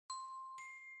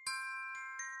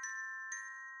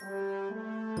Welcome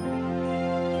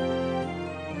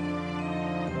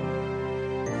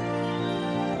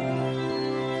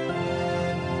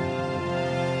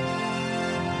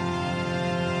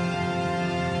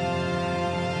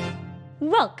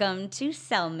to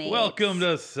Cellmates. Welcome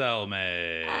to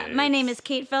Cellmates. My name is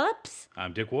Kate Phillips.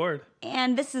 I'm Dick Ward.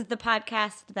 And this is the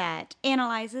podcast that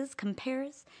analyzes,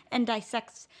 compares, and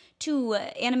dissects two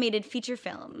animated feature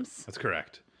films. That's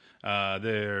correct.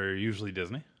 They're usually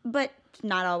Disney. But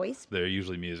not always. They're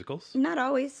usually musicals. Not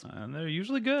always. And they're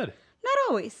usually good. Not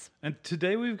always. And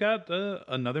today we've got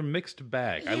another mixed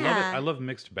bag. I love it. I love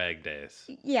mixed bag days.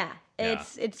 Yeah.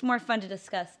 It's more fun to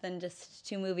discuss than just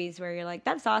two movies where you're like,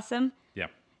 that's awesome. Yeah.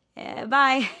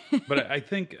 Bye. But I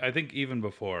think even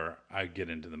before I get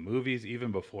into the movies,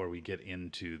 even before we get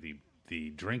into the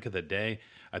drink of the day,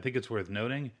 I think it's worth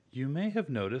noting you may have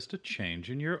noticed a change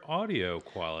in your audio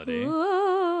quality. Ooh.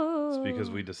 It's because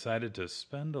we decided to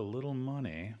spend a little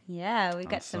money. Yeah, we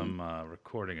got on some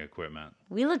recording equipment.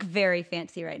 We look very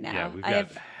fancy right now. Yeah, we've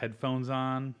got headphones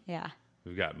on. Yeah.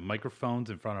 We've got microphones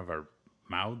in front of our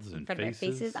mouths and in front of our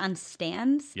faces. faces on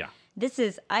stands. Yeah.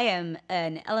 I am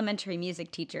an elementary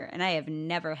music teacher, and I have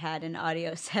never had an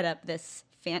audio setup this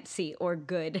fancy or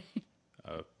good.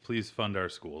 Please fund our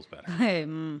schools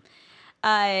better.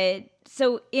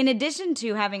 So in addition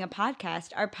to having a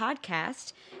podcast, our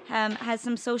podcast has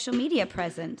some social media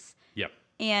presence. Yep.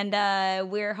 And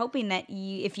we're hoping that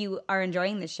if you are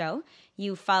enjoying the show,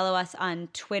 you follow us on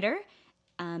Twitter.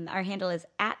 Our handle is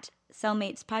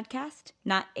 @Cellmates Podcast,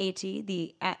 not AT,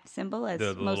 the @ symbol, as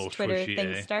most Twitter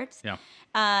things starts. Yeah.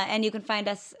 And you can find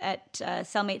us at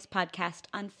Cellmates Podcast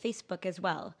on Facebook as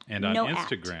well. And on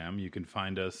Instagram, you can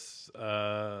find us...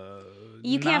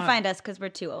 you can't find us because we're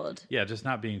too old. Yeah, just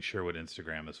not being sure what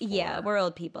Instagram is for. Yeah, we're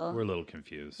old people. We're a little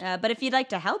confused. But if you'd like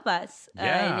to help us,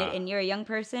 and you're a young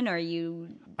person or you...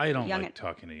 I don't like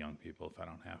talking to young people if I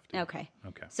don't have to. Okay.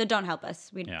 So don't help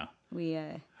us.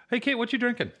 Hey, Kate, what you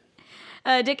drinking?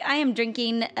 Dick, I am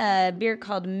drinking a beer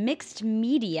called Mixed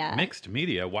Media. Mixed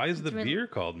Media? Why is the beer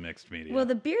called Mixed Media? Well,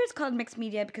 the beer is called Mixed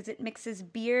Media because it mixes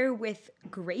beer with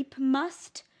grape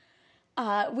must,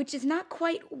 which is not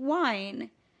quite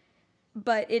wine,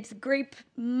 but it's grape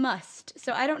must.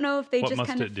 So I don't know if they what just must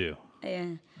kind it of... do?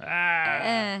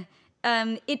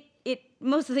 It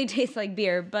mostly tastes like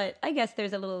beer, but I guess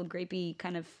there's a little grapey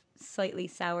kind of slightly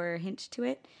sour hint to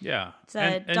it. Yeah. It's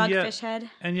a Dogfish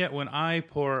Head. And yet when I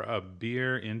pour a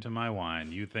beer into my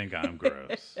wine, you think I'm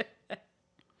gross.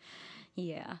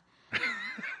 Yeah.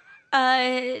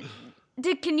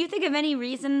 Dick, can you think of any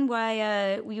reason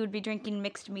why we would be drinking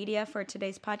Mixed Media for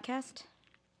today's podcast?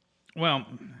 Well,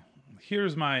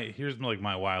 here's my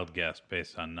wild guess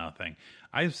based on nothing.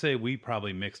 I say we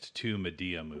probably mixed two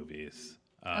Medea movies.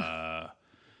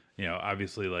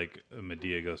 Obviously, like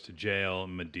Medea Goes to Jail,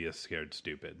 Medea Scared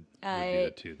Stupid would be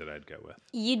the two that I'd go with.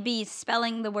 You'd be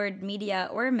spelling the word media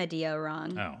or Medea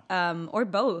wrong. Oh. Or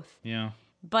both. Yeah.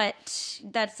 But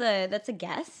that's a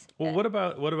guess. Well, what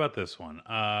about this one?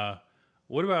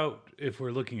 What about if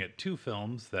we're looking at two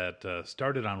films that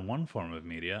started on one form of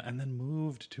media and then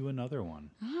moved to another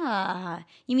one?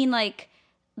 You mean like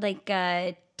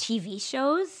TV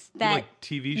shows that like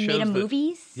TV shows made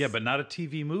movies? Yeah, but not a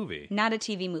TV movie. Not a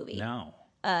TV movie. No.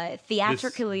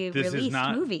 Theatrically released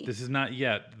movie. This is not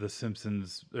yet The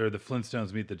Simpsons or the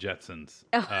Flintstones Meet the Jetsons.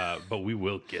 But we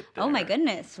will get there. Oh my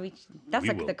goodness. That's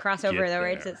like the crossover that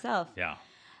writes itself. Yeah.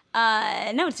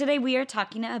 No, today we are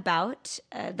talking about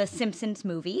the Simpsons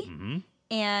movie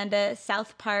and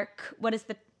South Park. What is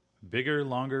the... Bigger,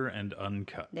 Longer, and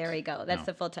Uncut. There we go. That's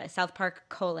the full title. South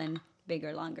Park,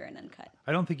 Bigger, Longer, and Uncut.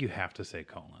 I don't think you have to say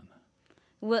colon.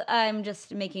 Well, I'm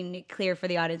just making it clear for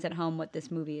the audience at home what this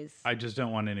movie is. I just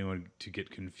don't want anyone to get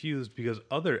confused because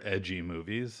other edgy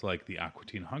movies, like the Aqua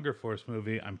Teen Hunger Force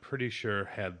movie, I'm pretty sure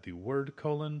had the word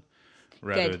colon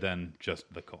rather than just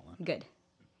the colon. Good.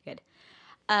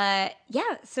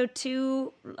 So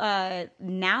two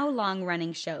now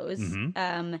long-running shows,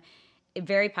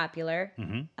 very popular,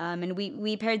 and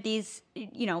we paired these,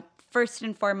 first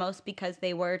and foremost because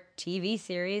they were TV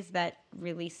series that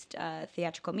released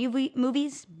theatrical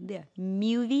movies. Yeah,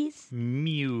 movies.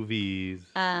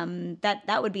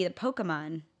 That would be the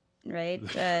Pokemon, right?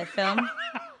 Film.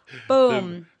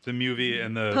 Boom. The movie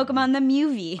and the Pokemon the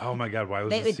movie. Oh my God! Why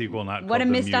was the sequel not? What called a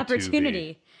missed the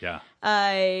opportunity. Yeah.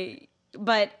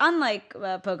 But unlike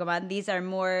Pokemon, these are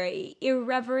more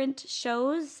irreverent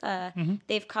shows.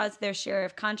 They've caused their share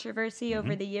of controversy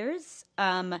over the years.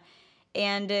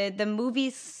 And the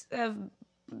movies have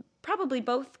probably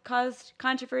both caused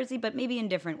controversy, but maybe in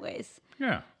different ways.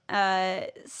 Yeah.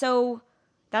 So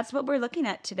that's what we're looking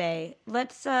at today.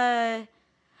 Let's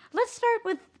Let's start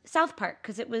with South Park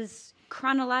because it was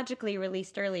chronologically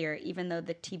released earlier, even though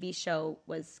the TV show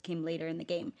came later in the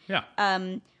game. Yeah.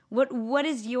 What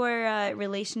is your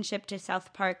relationship to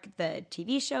South Park, the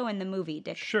TV show and the movie,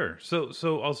 Dick? Sure.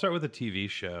 So I'll start with the TV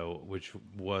show, which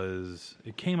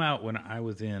it came out when I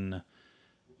was in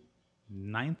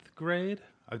ninth grade.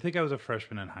 I think I was a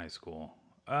freshman in high school.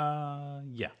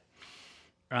 Yeah.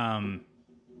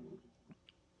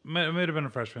 Might have been a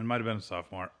freshman, might have been a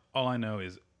sophomore. All I know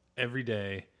is every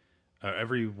day,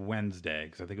 every Wednesday,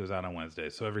 because I think it was out on Wednesday.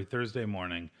 So every Thursday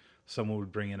morning, someone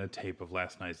would bring in a tape of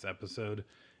last night's episode,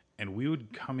 and we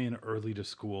would come in early to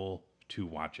school to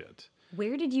watch it.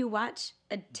 Where did you watch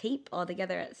a tape all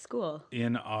together at school?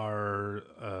 In our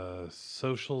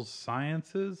social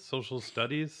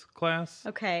studies class.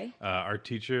 Okay. Our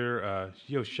teacher,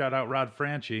 shout out Rod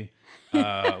Franchi,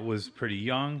 was pretty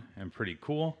young and pretty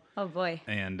cool. Oh, boy.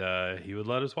 And he would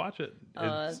let us watch it.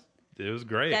 It was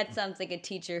great. That sounds like a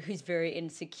teacher who's very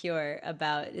insecure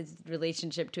about his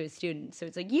relationship to his students. So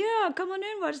it's like, yeah, come on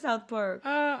in, watch South Park.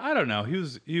 I don't know.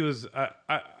 He was.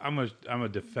 I'm a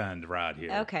defend Rod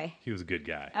here. Okay. He was a good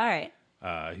guy. All right.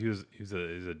 He's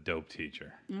a dope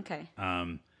teacher. Okay.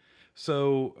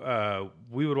 So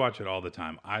we would watch it all the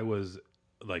time. I was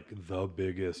like the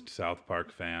biggest South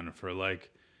Park fan for like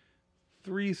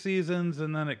 3 seasons,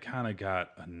 and then it kind of got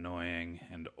annoying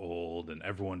and old, and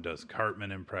everyone does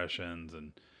Cartman impressions,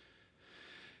 and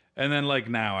then like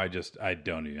now I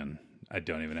don't even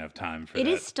have time for that. It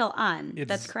is still on.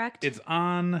 That's correct. It's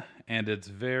on, and it's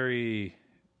on.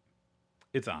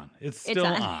 It's still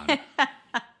on.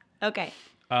 Okay.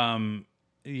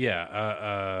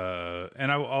 Yeah.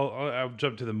 And I'll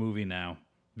jump to the movie now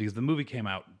because the movie came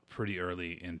out pretty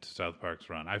early into South Park's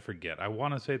run. I forget. I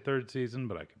want to say 3rd season,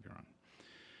 but I could be wrong.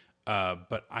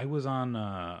 But I was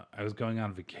going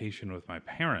on vacation with my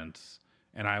parents,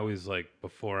 and I always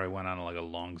before I went on like a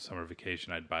long summer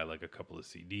vacation, I'd buy like a couple of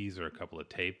CDs or a couple of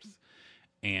tapes,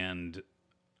 and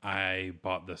I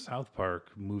bought the South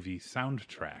Park movie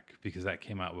soundtrack because that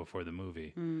came out before the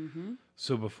movie. Mm-hmm.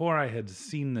 So before I had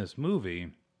seen this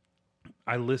movie,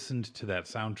 I listened to that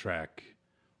soundtrack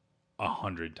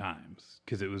 100 times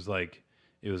because it was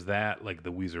that, like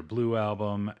the Weezer Blue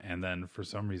album, and then for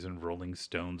some reason Rolling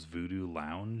Stones Voodoo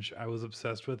Lounge I was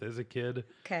obsessed with as a kid.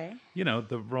 Okay. You know,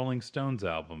 the Rolling Stones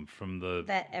album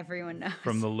that everyone knows.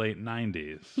 From the late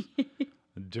 90s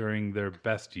during their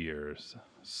best years.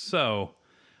 So,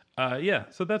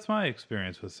 so that's my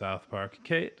experience with South Park.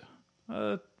 Kate,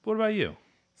 what about you?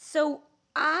 So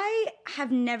I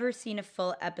have never seen a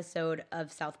full episode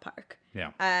of South Park.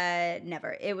 Yeah.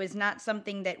 Never. It was not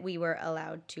something that we were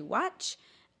allowed to watch.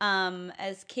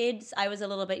 As kids, I was a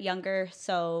little bit younger,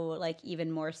 so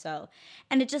even more so.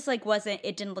 And it just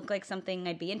it didn't look like something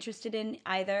I'd be interested in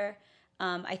either.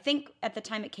 I think at the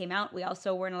time it came out, we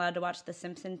also weren't allowed to watch The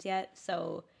Simpsons yet,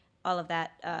 so all of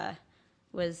that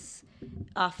was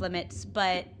off limits.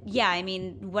 But yeah, I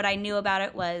mean, what I knew about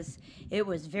it was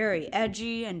very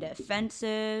edgy and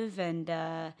offensive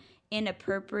and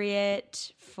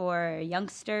inappropriate for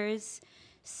youngsters.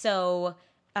 So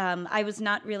I was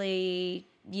not really,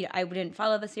 I didn't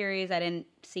follow the series. I didn't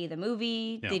see the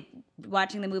movie. Yeah.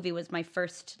 Watching the movie was my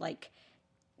first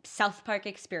South Park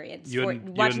experience.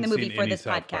 Watching the movie for this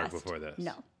South podcast. Park before this.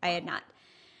 No, I had not.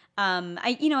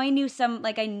 I knew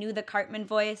I knew the Cartman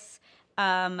voice.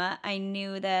 I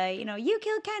knew the, you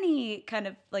kill Kenny, kind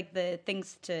of the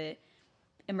things to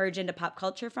emerge into pop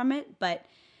culture from it. But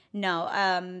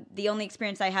no, the only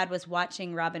experience I had was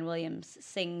watching Robin Williams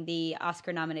sing the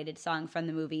Oscar-nominated song from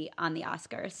the movie on the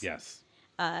Oscars. Yes.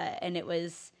 And it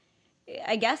was,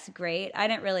 I guess, great. I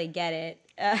didn't really get it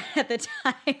at the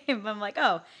time. I'm like,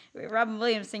 oh, Robin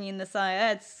Williams singing the song,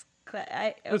 that's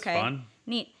okay. It's fun.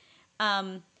 Neat.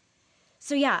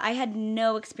 So yeah, I had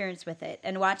no experience with it.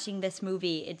 And watching this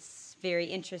movie, it's very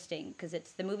interesting because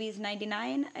the movie's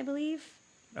 99, I believe.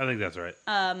 I think that's right.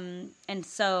 And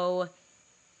so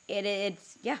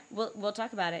it's we'll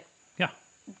talk about it. Yeah,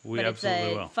 we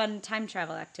absolutely will. It's a fun time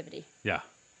travel activity. Yeah.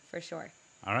 For sure.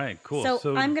 All right, cool.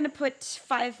 So I'm going to put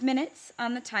 5 minutes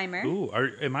on the timer. Ooh,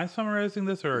 am I summarizing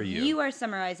this or are you? You are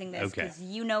summarizing this Okay. because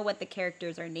you know what the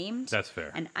characters are named. That's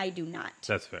fair. And I do not.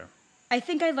 That's fair. I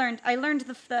think I learned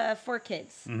the 4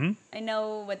 kids. Mm-hmm. I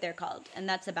know what they're called, and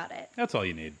that's about it. That's all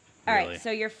you need. All really. right, so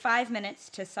your 5 minutes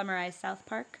to summarize South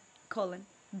Park,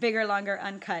 bigger, longer,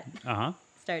 uncut,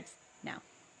 starts now.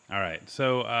 All right,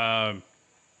 so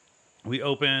we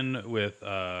open with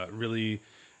really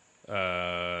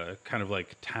kind of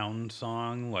like town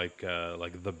song, like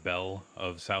the bell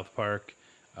of South Park,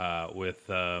 with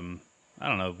I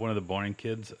don't know, one of the boring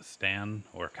kids, Stan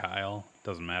or Kyle,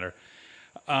 doesn't matter.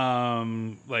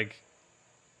 Like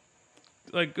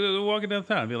walking down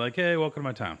town, be like, "Hey, welcome to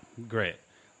my town." Great.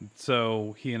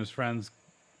 So he and his friends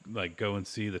like go and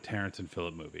see the Terrence and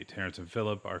Phillip movie. Terrence and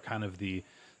Phillip are kind of the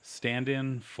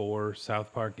stand-in for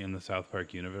South Park in the South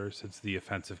Park universe. It's the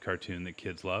offensive cartoon that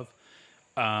kids love.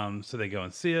 So they go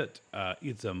and see it.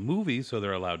 It's a movie, so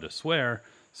they're allowed to swear.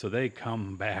 So they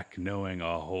come back knowing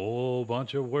a whole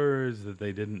bunch of words that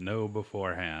they didn't know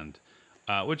beforehand,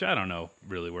 which I don't know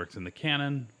really works in the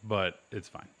canon, but it's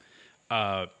fine.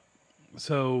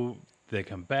 So they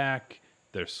come back,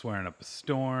 they're swearing up a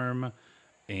storm,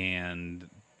 and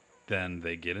then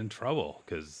they get in trouble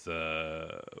because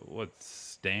what's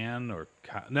Stan or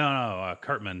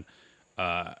Cartman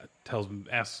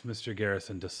asks Mr.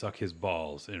 Garrison to suck his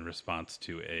balls in response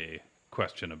to a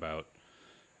question about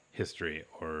history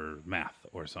or math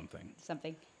or something.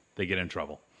 They get in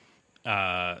trouble.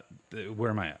 Where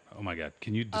am I at? Oh my God.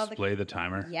 Can you display the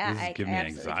timer? Yeah, this is giving me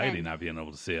anxiety can. not being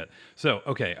able to see it. So,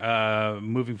 okay,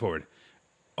 moving forward.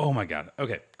 Oh my God.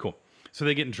 Okay, cool. So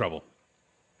they get in trouble.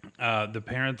 The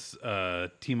parents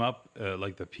team up,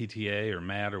 like the PTA or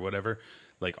MAD or whatever,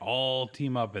 like all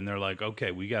team up and they're like,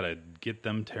 okay, we got to get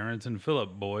them Terrence and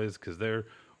Phillip boys because they're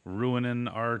ruining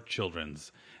our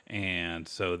children's. And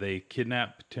so they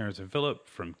kidnap Terrence and Phillip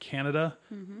from Canada,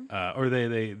 or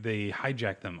they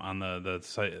hijack them on the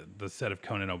set of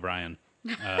Conan O'Brien.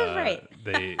 Right.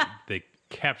 They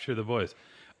capture the boys.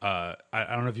 I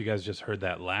don't know if you guys just heard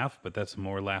that laugh, but that's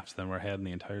more laughs than were had in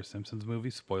the entire Simpsons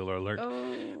movie. Spoiler alert.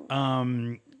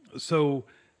 Oh. So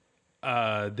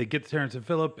they get Terrence and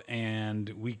Phillip, and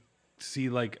we see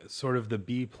like sort of the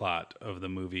B plot of the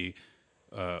movie,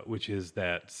 which is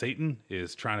that Satan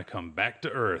is trying to come back to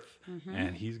Earth,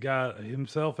 and he's got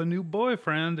himself a new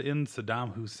boyfriend in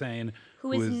Saddam Hussein,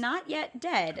 who is not yet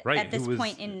dead at this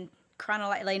point in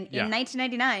chronology. In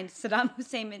 1999, Saddam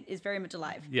Hussein is very much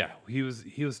alive. Yeah, he was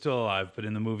still alive, but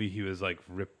in the movie he was like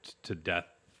ripped to death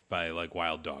by like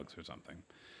wild dogs or something.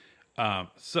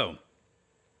 So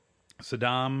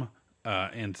Saddam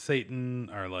and Satan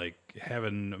are like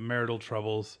having marital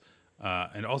troubles.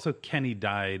 And also Kenny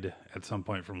died at some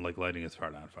point from like lighting his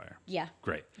fart on fire. Yeah.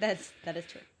 Great. That is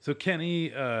true. So Kenny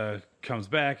comes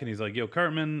back and he's like, "Yo,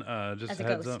 Cartman, just as a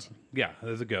heads ghost. up." Yeah,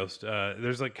 as a ghost.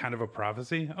 There's like kind of a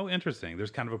prophecy. Oh, interesting. There's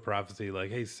kind of a prophecy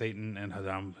like, hey, Satan and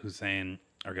Saddam Hussein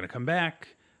are going to come back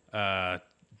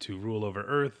to rule over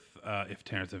Earth if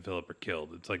Terrence and Phillip are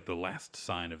killed. It's like the last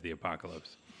sign of the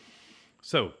apocalypse.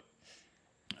 So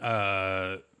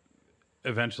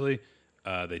eventually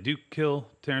they do kill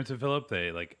Terrence and Phillip.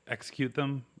 They like execute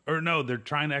them. Or no, they're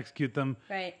trying to execute them.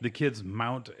 Right. The kids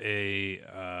mount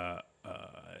and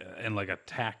like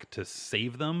attack to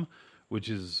save them, which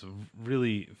is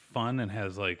really fun and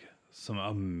has like some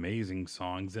amazing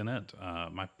songs in it.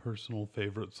 My personal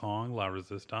favorite song, La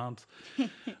Resistance.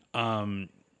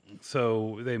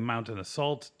 So they mount an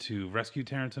assault to rescue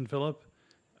Terrence and Phillip.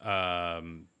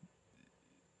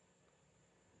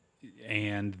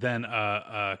 And then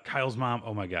Kyle's mom.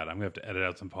 Oh my God, I'm gonna have to edit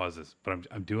out some pauses, but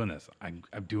I'm doing this. I'm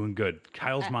doing good.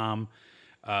 Kyle's mom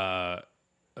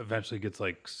eventually gets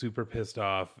like super pissed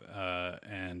off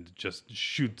and just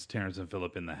shoots Terrence and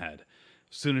Phillip in the head.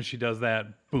 As soon as she does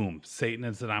that, boom! Satan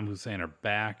and Saddam Hussein are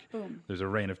back. Boom. There's a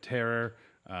reign of terror.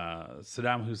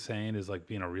 Saddam Hussein is like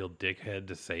being a real dickhead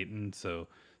to Satan, so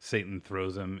Satan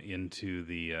throws him into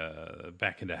the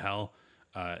back into hell.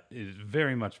 Is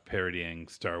very much parodying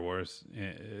Star Wars.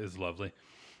 Is lovely.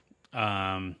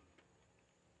 And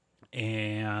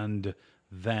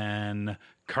then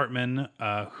Cartman,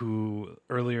 who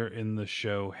earlier in the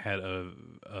show had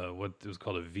what was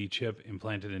called a V chip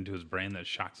implanted into his brain that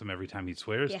shocks him every time he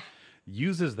swears,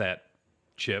 uses that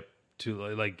chip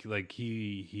to like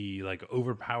he like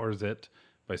overpowers it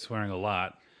by swearing a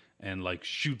lot. And like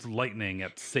shoots lightning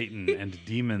at Satan and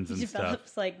demons and stuff.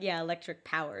 Develops like electric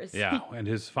powers. Yeah, and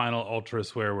his final ultra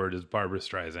swear word is Barbra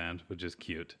Streisand, which is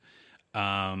cute.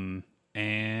 And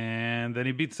then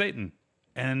he beats Satan,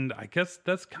 and I guess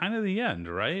that's kind of the end,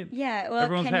 right? Yeah, well,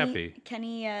 everyone's happy.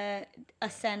 Kenny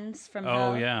ascends from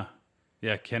hell. hell.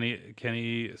 Yeah.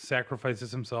 Kenny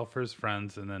sacrifices himself for his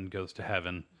friends and then goes to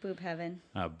heaven. Boob heaven.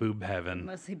 Boob heaven.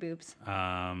 Mostly boobs.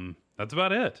 That's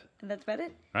about it. And that's about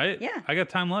it. Right? Yeah. I got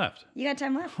time left. You got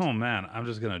time left. Oh man, I'm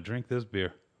just gonna drink this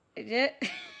beer.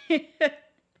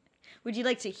 Would you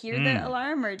like to hear the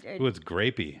alarm or? Ooh, it's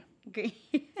grapey.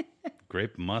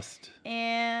 Grape must.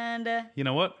 And you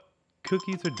know what?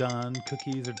 Cookies are done.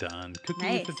 Cookies are done. Cookies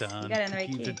nice. are done. You got it in the right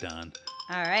Cookies key. are done.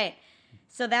 All right.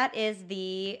 So that is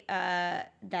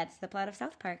that's the plot of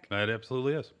South Park. That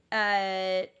absolutely is.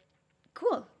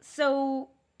 Cool. So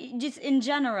just in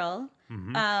general,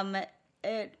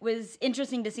 it was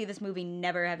interesting to see this movie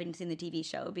never having seen the TV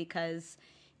show because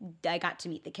I got to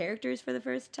meet the characters for the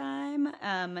first time.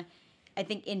 I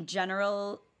think in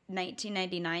general,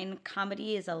 1999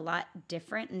 comedy is a lot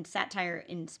different, and satire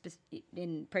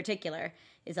in particular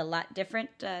is a lot different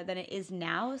than it is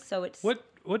now. So it's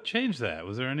what changed that?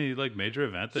 Was there any like major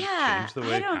event that changed the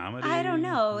way comedy? I don't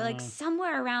know. Like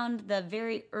somewhere around the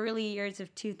very early years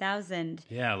of 2000.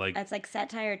 Yeah, like that's like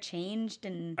satire changed,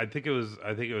 and I think it was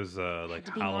like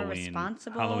Halloween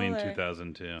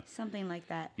 2002, something like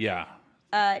that. Yeah.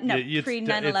 No, pre 9/11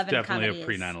 comedy. It's definitely a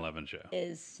pre 9/11 show.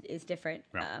 Is different.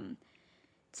 Yeah.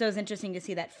 So it's interesting to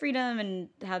see that freedom and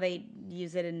how they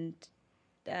use it, and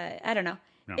I don't know.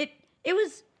 No. It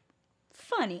was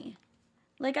funny.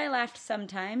 Like I laughed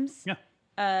sometimes. Yeah.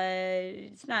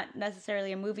 It's not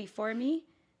necessarily a movie for me,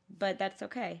 but that's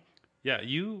okay. Yeah,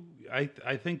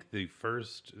 I think the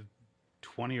first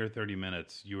 20 or 30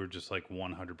 minutes you were just like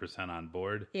 100% on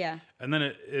board. Yeah. And then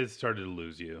it started to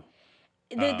lose you.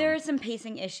 There are some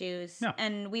pacing issues, yeah.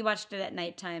 And we watched it at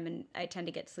nighttime, and I tend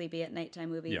to get sleepy at nighttime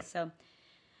movies. Yeah. So,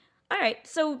 all right.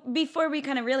 So before we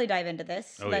kind of really dive into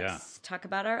this, let's talk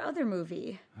about our other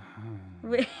movie.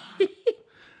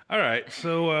 All right.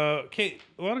 So, Kate,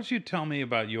 why don't you tell me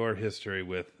about your history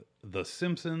with The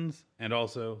Simpsons and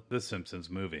also The Simpsons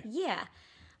movie? Yeah.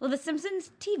 Well, The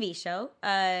Simpsons TV show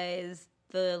is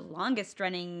the longest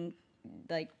running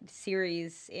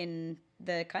series in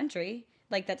the country.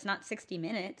 Like, that's not 60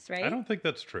 minutes, right? I don't think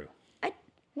that's true.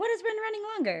 What has been running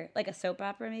longer? Like a soap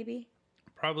opera, maybe?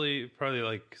 Probably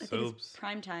like soaps.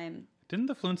 Prime time. Didn't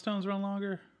the Flintstones run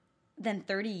longer? Than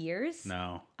 30 years?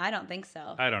 No. I don't think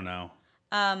so. I don't know.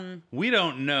 We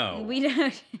don't know. We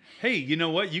don't. Hey, you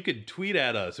know what? You could tweet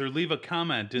at us or leave a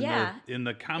comment in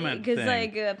the comment thing.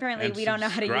 Because apparently we don't know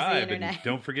how to use the internet. And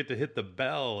don't forget to hit the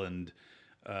bell and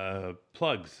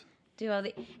plugs.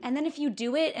 And then if you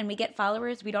do it and we get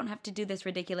followers, we don't have to do this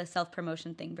ridiculous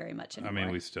self-promotion thing very much anymore. I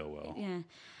mean, we still will. Yeah.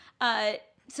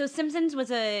 So Simpsons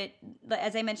was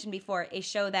as I mentioned before, a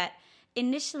show that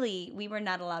initially we were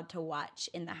not allowed to watch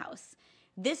in the house.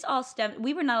 This all stemmed.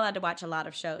 We were not allowed to watch a lot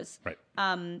of shows. Right.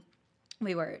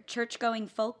 We were church-going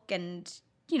folk, and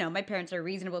my parents are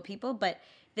reasonable people. But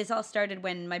this all started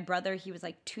when my brother, he was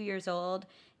like 2 years old,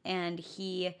 and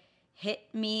he hit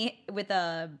me with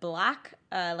a block,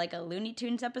 like a Looney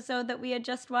Tunes episode that we had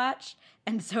just watched.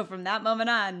 And so from that moment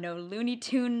on, no Looney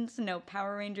Tunes, no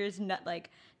Power Rangers,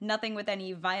 nothing with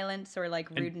any violence or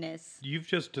rudeness. And you've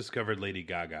just discovered Lady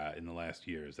Gaga in the last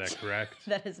year. Is that correct?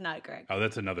 That is not correct. Oh,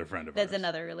 that's another friend of ours. That's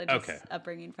another religious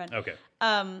upbringing friend. Okay.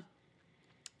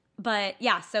 But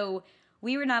yeah, so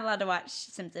we were not allowed to watch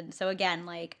Simpsons. So again,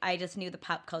 I just knew the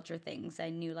pop culture things.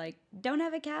 I knew Don't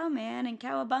Have a Cow, Man, and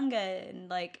Cowabunga,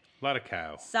 and a lot of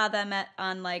cow. Saw them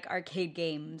on arcade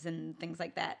games and things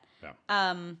like that.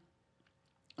 Yeah.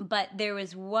 But there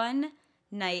was one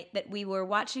night that we were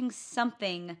watching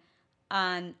something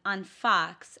on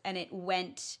Fox, and it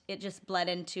just bled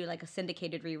into a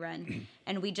syndicated rerun,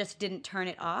 and we just didn't turn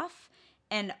it off,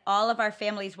 and all of our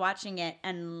families watching it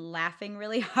and laughing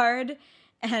really hard.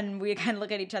 And we kind of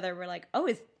look at each other. We're like, "Oh,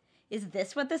 is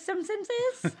this what The Simpsons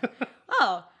is?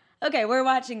 Oh, okay, we're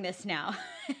watching this now."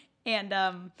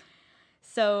 And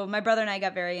so my brother and I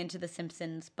got very into The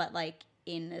Simpsons, but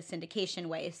in a syndication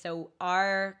way. So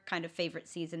our kind of favorite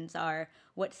seasons are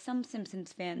what some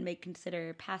Simpsons fan may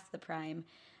consider past the prime,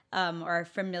 or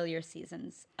familiar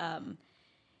seasons.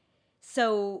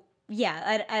 So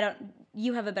yeah, I don't.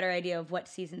 You have a better idea of what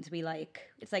seasons we like.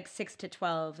 It's 6 to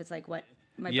 12. It's what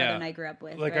my brother and I grew up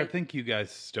with. Right? I think you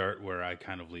guys start where I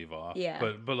kind of leave off. Yeah.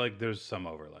 But there's some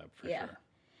overlap for sure.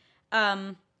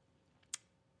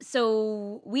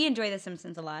 So we enjoy The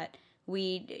Simpsons a lot.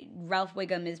 Ralph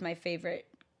Wiggum is my favorite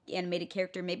animated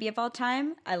character maybe of all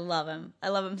time. I love him. I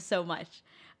love him so much.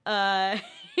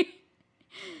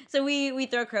 So we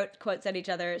throw quotes at each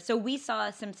other. So we saw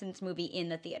a Simpsons movie in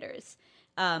the theaters.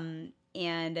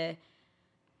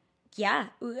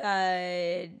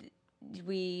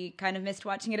 We kind of missed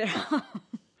watching it at home.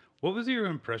 What was your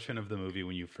impression of the movie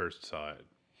when you first saw it?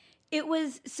 It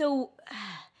was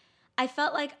I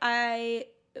felt like I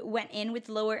went in with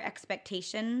lower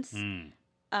expectations,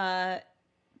 but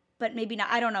maybe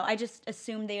not. I don't know. I just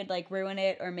assumed they would ruin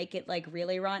it or make it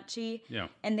really raunchy. Yeah,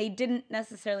 and they didn't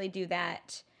necessarily do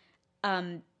that.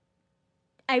 I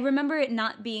remember it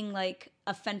not being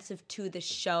offensive to the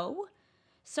show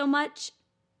so much,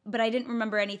 but I didn't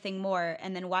remember anything more.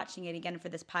 And then watching it again for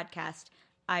this podcast,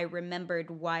 I remembered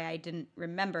why I didn't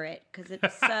remember it, because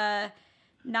it's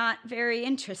not very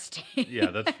interesting.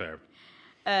 Yeah, that's fair.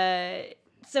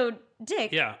 So,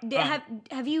 Dick, Yeah,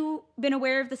 have you been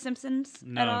aware of The Simpsons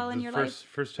at all in your life?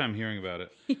 First time hearing about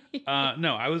it.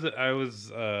 No, I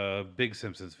was a big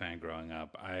Simpsons fan growing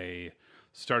up. I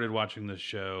started watching the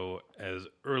show as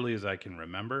early as I can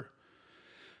remember.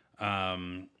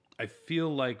 I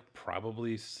feel like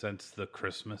probably since the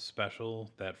Christmas special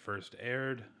that first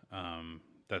aired.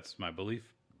 That's my belief,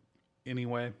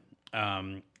 anyway.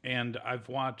 And I've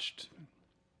watched.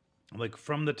 Like,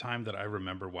 from the time that I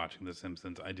remember watching The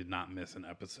Simpsons, I did not miss an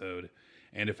episode.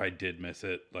 And if I did miss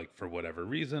it, like, for whatever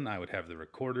reason, I would have the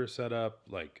recorder set up.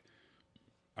 Like,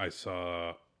 I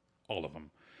saw all of them.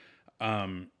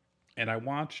 And I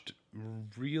watched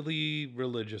really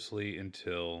religiously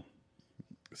until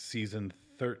season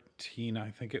 13,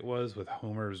 I think it was, with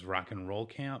Homer's Rock and Roll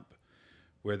Camp,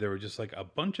 where there were just, like, a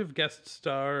bunch of guest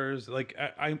stars. Like,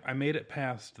 I made it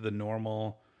past the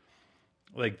normal...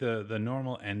 Like, the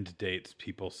normal end dates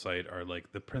people cite are,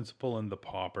 like, The Principal and the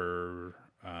Pauper,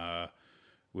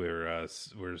 where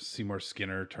Seymour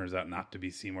Skinner turns out not to be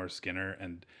Seymour Skinner.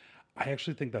 And I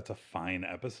actually think that's a fine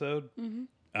episode. Mm-hmm.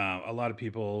 A lot of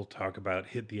people talk about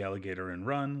Hit the Alligator and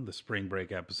Run, the spring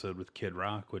break episode with Kid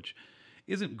Rock, which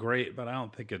isn't great, but I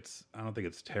don't think it's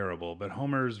terrible. But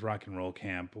Homer's Rock and Roll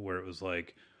Camp, where it was,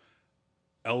 like,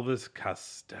 Elvis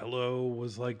Costello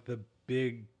was, like, the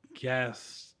big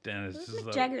guest. And it's just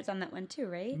Mick Jagger's on that one too,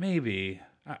 right? Maybe.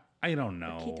 I don't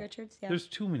know. Or Keith Richards, yeah. There's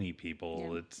too many people.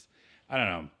 Yeah. I don't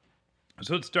know.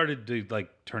 So it started to,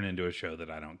 like, turn into a show that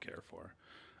I don't care for,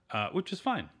 which is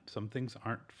fine. Some things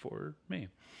aren't for me.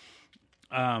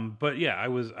 But yeah, I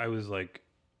was like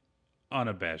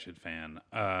unabashed fan,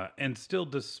 and still,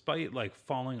 despite like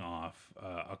falling off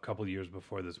a couple years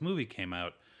before this movie came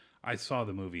out, I saw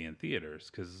the movie in theaters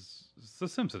because it's the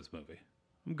Simpsons movie.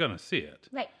 I'm gonna see it.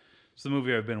 Right. It's the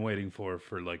movie I've been waiting for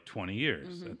like 20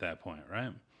 years at that point,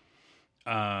 right?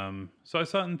 So I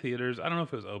saw it in theaters. I don't know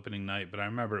if it was opening night, but I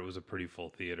remember it was a pretty full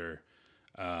theater.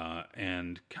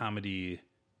 And comedy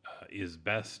is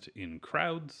best in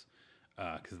crowds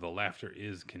because the laughter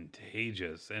is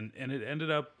contagious. And it ended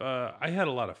up, I had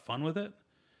a lot of fun with it.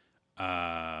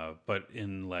 But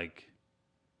in like,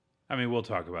 I mean, we'll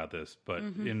talk about this, but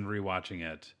in rewatching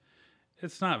it,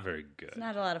 it's not very good. It's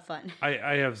not a lot of fun.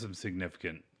 I have some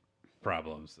significant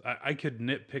problems. I could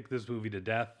nitpick this movie to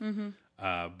death,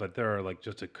 but there are like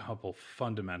just a couple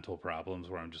fundamental problems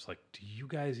where I'm just like, do you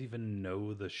guys even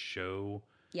know the show?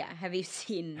 Yeah, have you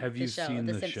seen the show? Seen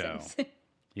the Simpsons? Show?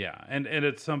 Yeah, and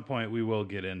at some point we will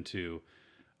get into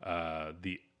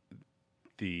the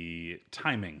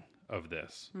timing of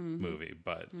this movie.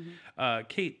 But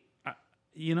Kate,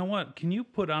 you know what? Can you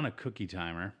put on a cookie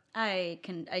timer? I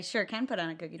sure can put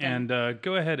on a cookie timer. And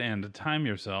go ahead and time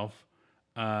yourself.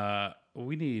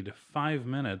 We need 5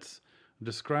 minutes.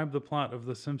 Describe the plot of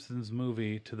the Simpsons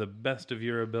movie to the best of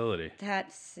your ability.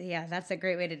 That's a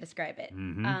great way to describe it.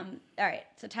 All right,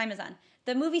 so time is on.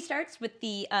 The movie starts with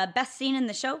the best scene in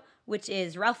the show, which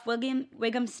is Ralph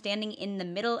Wiggum standing in the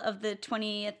middle of the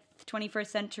 21st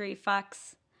Century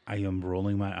Fox. I am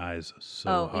rolling my eyes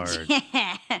so hard.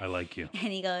 Yeah. I like you.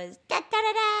 And he goes, da, da,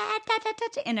 da, da, da, da,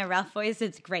 da, in a Ralph voice.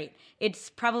 It's great. It's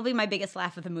probably my biggest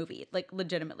laugh of the movie, like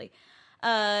legitimately.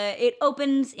 It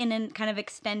opens in a kind of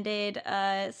extended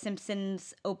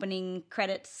Simpsons opening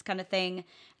credits kind of thing.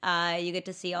 You get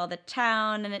to see all the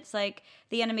town, and it's like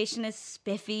the animation is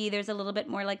spiffy. There's a little bit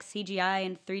more like CGI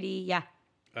and 3D. Yeah.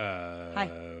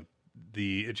 Hi.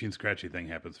 The itchy and scratchy thing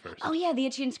happens first. Oh yeah, the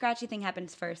itchy and scratchy thing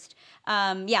happens first.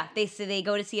 Yeah, they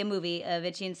go to see a movie of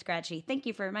Itchy and Scratchy. Thank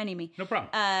you for reminding me. No problem.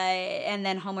 And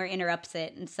then Homer interrupts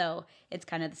it, and so it's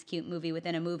kind of this cute movie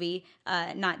within a movie,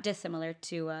 not dissimilar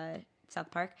to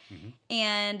South Park.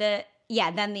 And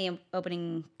then the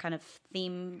opening kind of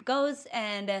theme goes,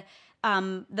 and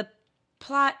the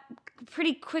plot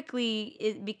pretty quickly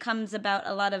it becomes about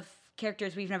a lot of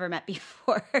characters we've never met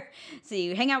before. So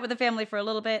you hang out with the family for a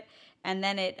little bit, and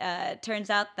then it turns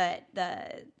out that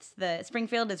the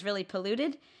Springfield is really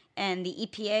polluted, and the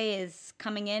EPA is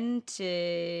coming in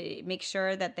to make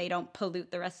sure that they don't pollute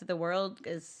the rest of the world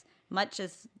as much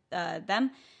as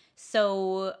them.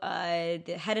 So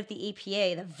the head of the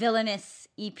EPA, the villainous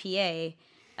EPA...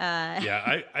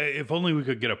 if only we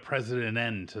could get a President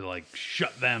N to, like,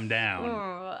 shut them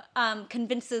down.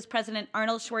 Convinces President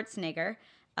Arnold Schwarzenegger,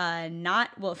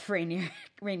 not Wolf Rainier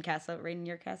Wolfcastle,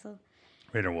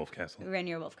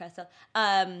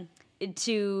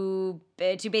 to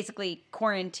basically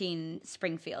quarantine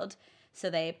Springfield.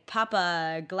 So they pop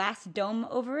a glass dome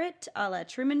over it, a la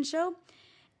Truman Show.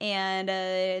 and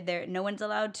no one's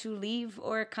allowed to leave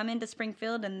or come into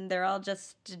Springfield, and they're all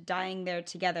just dying there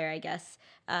together, I guess.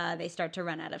 They start to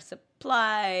run out of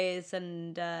supplies,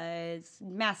 and it's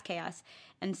mass chaos.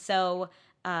 And so,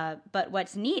 but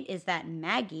what's neat is that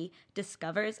Maggie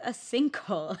discovers a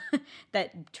sinkhole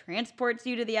that transports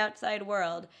you to the outside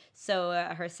world.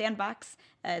 So her sandbox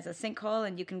is a sinkhole,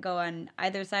 and you can go on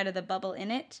either side of the bubble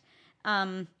in it.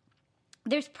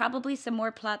 There's probably some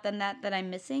more plot than that I'm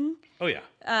missing. Oh, yeah.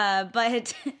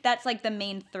 But that's like the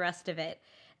main thrust of it.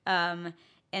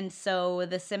 And so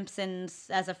the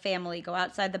Simpsons, as a family, go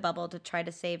outside the bubble to try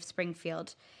to save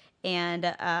Springfield.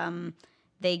 And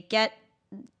they get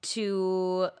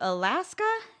to Alaska.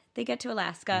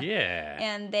 Yeah.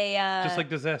 And they... just like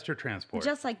disaster transport.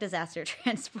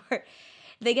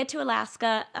 They get to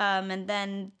Alaska, and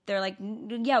then they're like,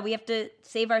 yeah, we have to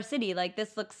save our city. Like,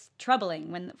 this looks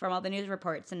troubling from all the news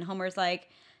reports. And Homer's like,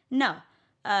 no,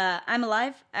 I'm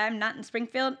alive. I'm not in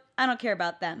Springfield. I don't care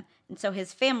about them. And so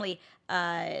his family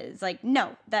is like,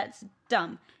 no, that's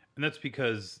dumb. And that's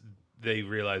because they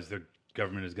realize the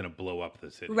government is going to blow up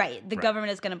the city. Right. The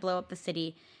government is going to blow up the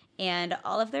city, and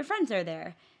all of their friends are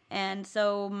there. And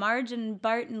so Marge and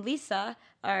Bart and Lisa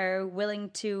are willing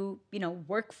to,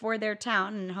 work for their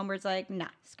town. And Homer's like, nah,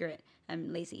 screw it.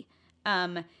 I'm lazy.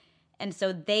 And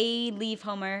so they leave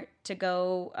Homer to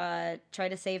go try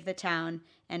to save the town.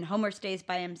 And Homer stays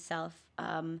by himself.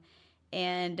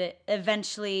 And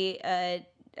eventually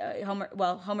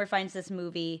Homer finds this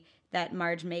movie that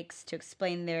Marge makes to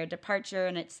explain their departure.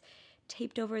 And it's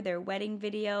taped over their wedding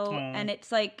video. And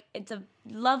it's a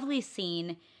lovely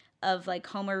scene of like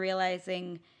Homer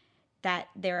realizing that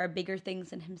there are bigger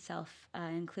things in himself,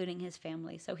 including his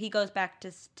family. So he goes back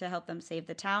to help them save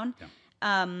the town.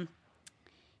 Yeah.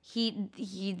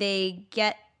 They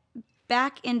get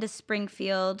back into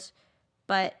Springfield,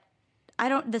 but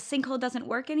the sinkhole doesn't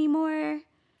work anymore.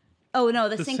 Oh no,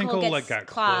 the sinkhole gets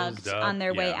clogged on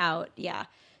their way out. Yeah.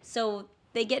 So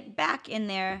they get back in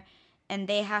there, and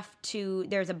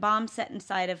there's a bomb set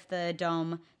inside of the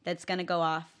dome that's going to go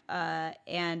off,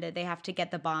 and they have to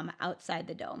get the bomb outside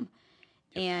the dome.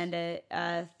 Yes.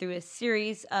 And through a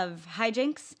series of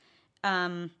hijinks,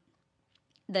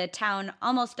 the town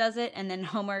almost does it, and then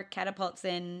Homer catapults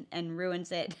in and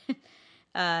ruins it.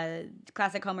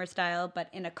 Classic Homer style, but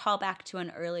in a callback to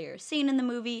an earlier scene in the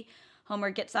movie,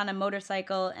 Homer gets on a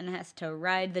motorcycle and has to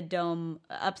ride the dome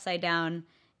upside down,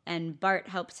 and Bart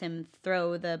helps him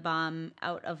throw the bomb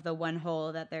out of the one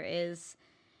hole that there is.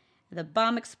 The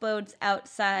bomb explodes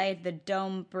outside, the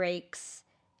dome breaks,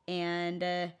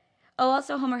 and...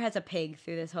 also Homer has a pig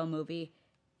through this whole movie.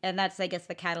 And that's, I guess,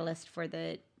 the catalyst for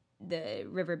the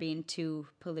river being too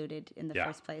polluted in the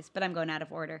first place. But I'm going out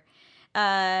of order.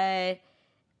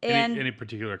 Any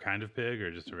particular kind of pig,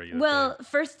 or just a regular pig? Well,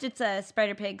 first it's a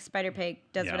spider pig. Spider pig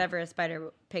does whatever a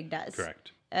spider pig does.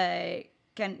 Correct.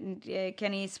 Can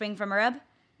he swing from a rub?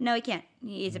 No, he can't.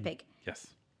 He's a pig. Yes.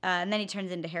 And then he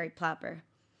turns into Harry Plopper.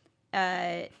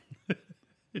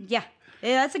 Yeah,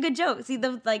 that's a good joke. See,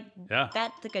 that's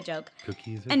a good joke.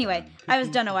 Cookies. Anyway, I was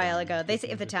done a while ago. They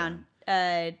save the town.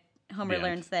 Homer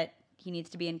learns that he needs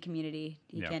to be in community.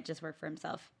 He can't just work for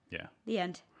himself. Yeah. The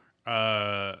end.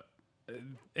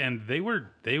 And they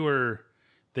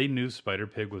knew Spider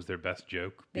Pig was their best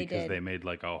joke because they made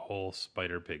like a whole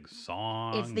Spider Pig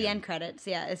song. It's the end credits.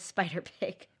 Yeah, it's Spider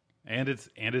Pig. And it's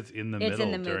in the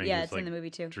middle during yeah, this, it's in the movie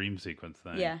too. Dream sequence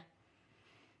thing. Yeah.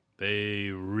 They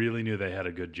really knew they had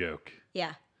a good joke.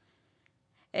 Yeah.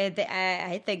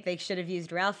 I think they should have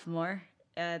used Ralph more.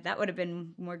 That would have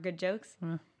been more good jokes.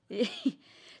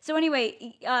 So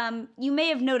anyway, you may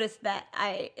have noticed that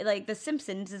The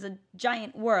Simpsons is a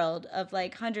giant world of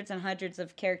like hundreds and hundreds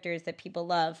of characters that people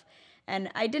love. And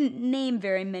I didn't name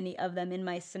very many of them in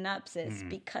my synopsis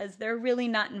because they're really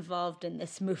not involved in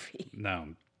this movie.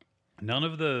 No. None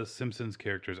of the Simpsons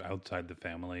characters outside the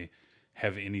family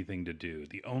have anything to do.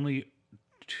 The only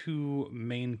two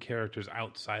main characters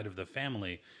outside of the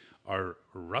family are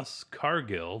Russ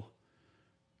Cargill,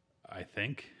 I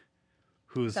think,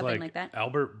 who's like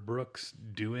Albert Brooks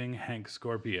doing Hank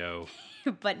Scorpio.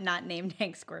 But not named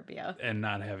Hank Scorpio. And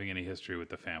not having any history with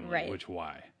the family, right. Which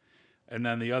why? And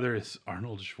then the other is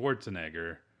Arnold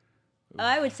Schwarzenegger.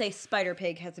 I would say Spider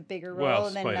Pig has a bigger role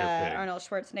than Arnold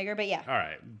Schwarzenegger, but yeah. All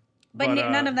right. But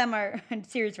none of them are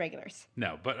series regulars.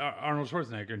 No, but Arnold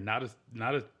Schwarzenegger, not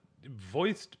as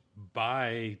voiced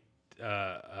by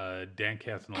Dan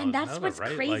Castellaneta. And that's what's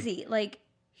right? crazy. Like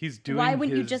he's doing. Why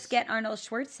wouldn't you just get Arnold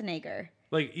Schwarzenegger?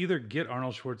 Like either get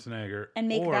Arnold Schwarzenegger and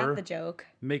make that the joke.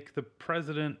 Make the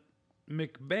President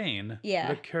McBain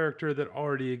the character that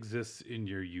already exists in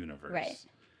your universe. Right.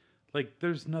 Like,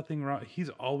 there's nothing wrong. He's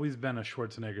always been a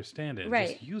Schwarzenegger stand-in.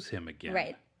 Right. Just use him again.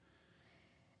 Right.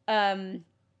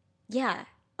 Yeah.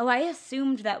 Oh, I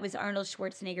assumed that was Arnold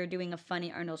Schwarzenegger doing a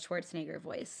funny Arnold Schwarzenegger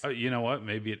voice. Oh, you know what?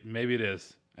 Maybe it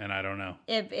is, and I don't know.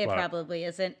 It But probably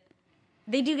isn't.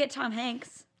 They do get Tom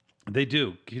Hanks. They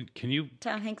do. Can you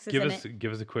Tom Hanks is give in us it.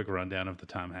 give us a quick rundown of the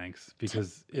Tom Hanks,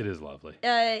 because it is lovely.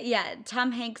 Yeah,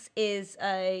 Tom Hanks is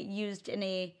used in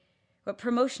a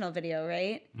promotional video,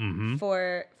 right? Mm-hmm.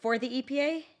 For the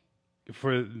EPA.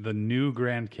 For the new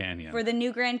Grand Canyon. For the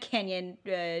new Grand Canyon,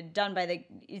 done by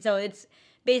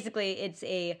it's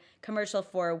a commercial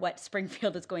for what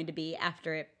Springfield is going to be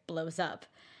after it blows up.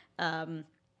 And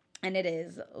it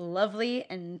is lovely,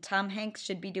 and Tom Hanks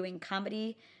should be doing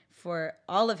comedy for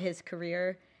all of his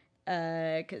career,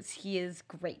 because he is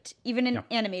great, even in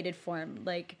animated form.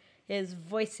 Like his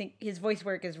voice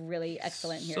work is really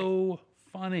excellent here. So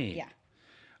funny. Yeah.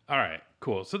 All right,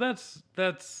 cool. So that's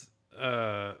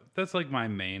like my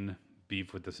main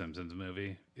beef with the Simpsons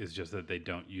movie, is just that they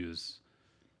don't use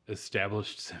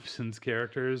established Simpsons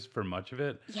characters for much of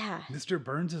it. Yeah. Mr.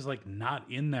 Burns is like not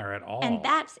in there at all. And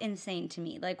that's insane to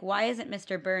me. Like, why isn't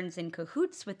Mr. Burns in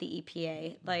cahoots with the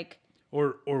EPA? Like,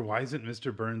 or why isn't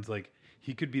Mr. Burns, like,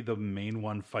 he could be the main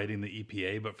one fighting the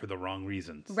EPA, but for the wrong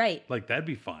reasons. Right. Like, that'd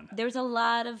be fun. there's a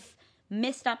lot of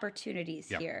missed opportunities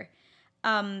here.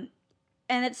 And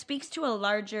it speaks to a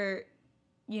larger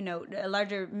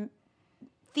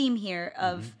theme here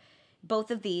of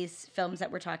both of these films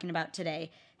that we're talking about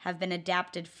today have been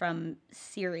adapted from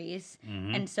series.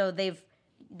 And so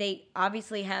they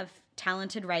obviously have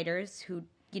talented writers who,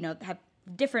 have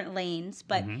different lanes,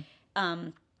 but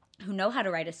who know how to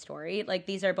write a story. Like,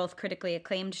 these are both critically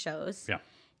acclaimed shows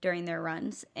during their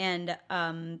runs. And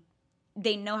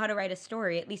they know how to write a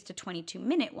story, at least a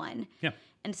 22-minute one. Yeah.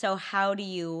 And so how do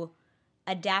you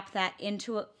adapt that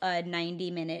into a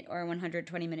 90-minute or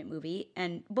 120-minute movie?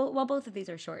 And both of these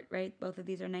are short, right? Both of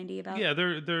these are 90 about? Yeah,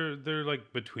 they're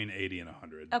like between 80 and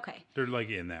 100. Okay. They're like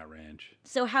in that range.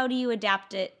 So how do you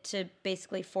adapt it to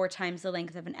basically 4 times the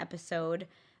length of an episode?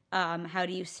 How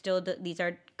do you still... these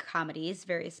are comedies,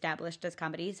 very established as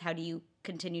comedies. How do you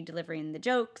continue delivering the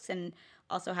jokes and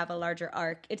also have a larger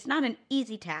arc? It's not an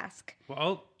easy task.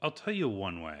 Well, I'll tell you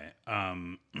one way.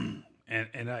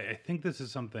 And I think this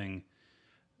is something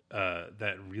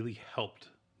that really helped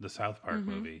the South Park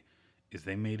movie, is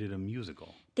they made it a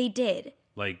musical. They did.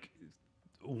 Like,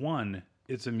 one,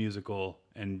 it's a musical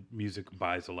and music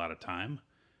buys a lot of time.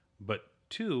 But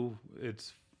 2,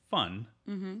 it's fun,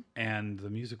 and the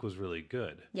music was really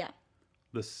good. Yeah.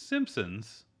 The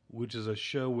Simpsons, which is a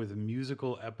show with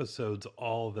musical episodes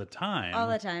all the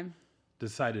time,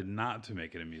 decided not to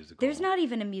make it a musical. There's not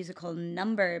even a musical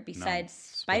number besides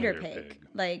Spider Pig.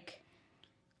 Like,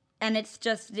 and it's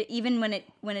just, even when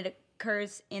it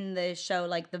occurs in the show,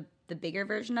 like the bigger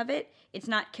version of it, it's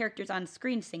not characters on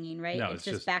screen singing, right? No, it's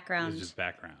just background. It's just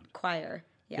background Choir.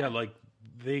 Yeah, like,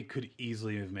 they could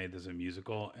easily have made this a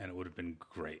musical, and it would have been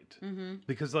great.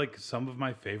 Because, like, some of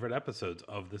my favorite episodes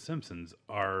of The Simpsons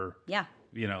are,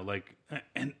 like,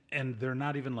 and they're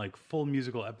not even like full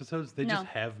musical episodes. They just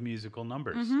have musical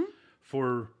numbers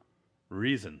for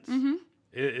reasons.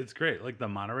 It's great. Like, the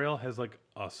monorail has like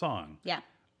a song. Yeah.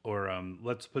 Or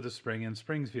Let's Put the Spring in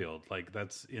Springfield. Like,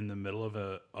 that's in the middle of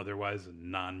a otherwise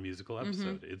non-musical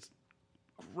episode. It's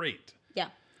great. Yeah.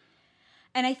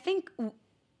 And I think...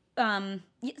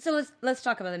 so let's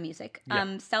talk about the music.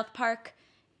 Yeah. South Park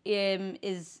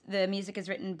is the music is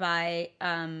written by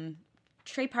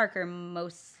Trey Parker,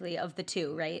 mostly, of the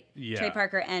two, right? Yeah. Trey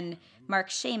Parker and Mark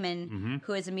Shaman,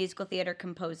 who is a musical theater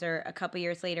composer. A couple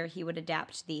years later, he would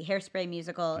adapt the Hairspray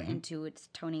musical into its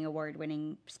Tony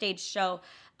Award-winning stage show.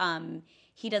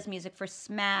 He does music for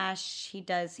Smash.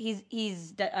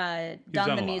 He's done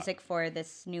the music for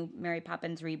this new Mary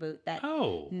Poppins reboot that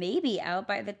may be out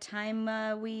by the time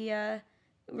we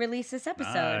release this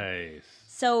episode. Nice.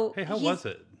 So hey, how was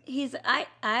it?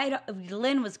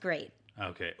 Lynn was great.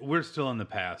 Okay, we're still in the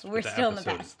past. We're still in the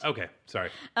past. Okay, sorry.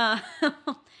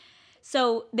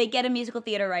 So they get a musical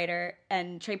theater writer,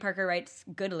 and Trey Parker writes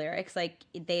good lyrics. Like,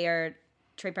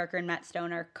 Trey Parker and Matt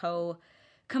Stone are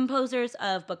co-composers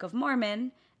of Book of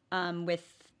Mormon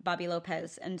with Bobby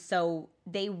Lopez. And so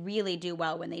they really do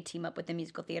well when they team up with the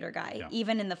musical theater guy. Yeah.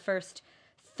 Even in the first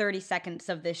 30 seconds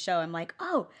of this show, I'm like,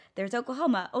 oh, there's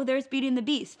Oklahoma. Oh, there's Beauty and the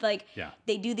Beast. Like,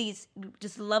 they do these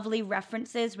just lovely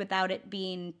references without it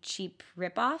being cheap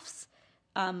ripoffs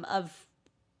of,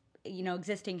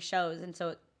 existing shows. And so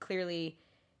it clearly,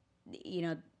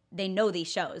 they know these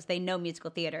shows. They know musical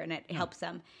theater, and it helps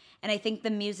them. And I think the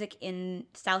music in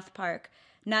South Park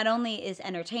not only is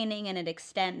entertaining and it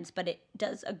extends, but it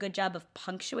does a good job of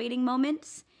punctuating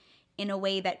moments in a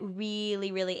way that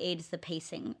really, really aids the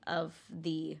pacing of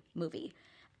the movie.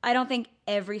 I don't think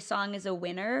every song is a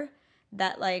winner.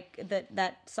 That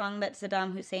song that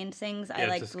Saddam Hussein sings, Yeah, I it's a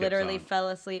like skip literally song. fell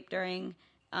asleep during.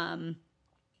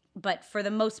 But for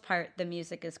the most part, the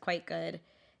music is quite good,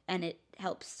 and it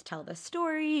helps tell the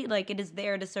story. Like, it is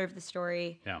there to serve the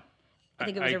story. Yeah. I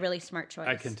think it was a really smart choice.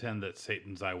 I contend that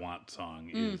Satan's I Want song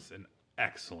is an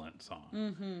excellent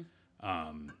song.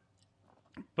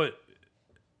 But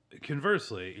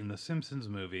conversely, in the Simpsons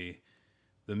movie,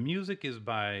 the music is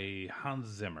by Hans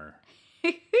Zimmer,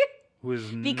 who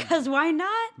is Because why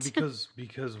not?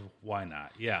 because why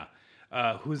not? Yeah,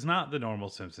 who's not the normal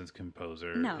Simpsons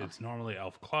composer. No. It's normally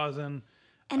Alf Clausen.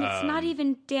 And it's not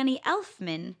even Danny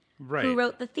Elfman Right. who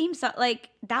wrote the theme song.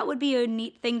 Like, that would be a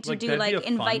neat thing to Like, do. that'd be Like, a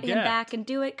fun invite him get. back and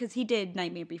do it, because he did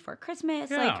Nightmare Before Christmas.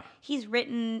 Yeah. Like, he's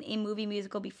written a movie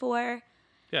musical before.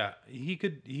 Yeah, he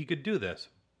could do this,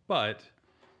 but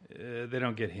they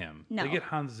don't get him. No. They get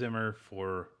Hans Zimmer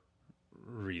for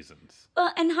reasons.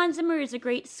 Well, and Hans Zimmer is a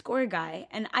great score guy,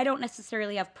 and I don't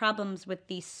necessarily have problems with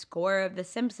the score of the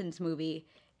Simpsons movie.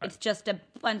 It's just a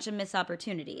bunch of missed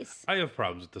opportunities. I have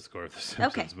problems with the score of the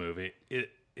Simpsons movie.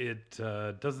 It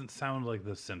doesn't sound like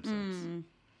the Simpsons,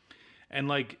 and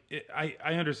like I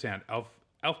understand Alf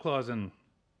Clausen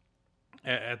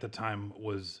at the time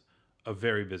was a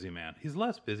very busy man. He's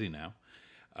less busy now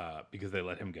because they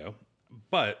let him go,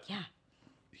 but Yeah.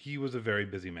 he was a very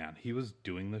busy man. He was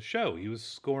doing the show. He was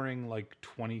scoring like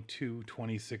 22,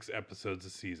 26 episodes a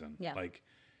season. Yeah. Like,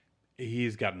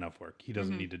 he's got enough work. He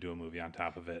doesn't need to do a movie on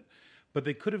top of it. But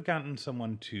they could have gotten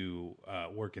someone to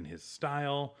work in his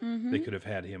style. They could have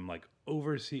had him like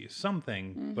oversee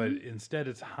something. But instead,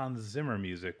 it's Hans Zimmer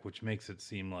music, which makes it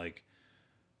seem like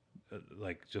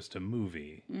just a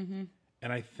movie.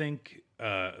 And I think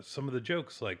some of the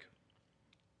jokes like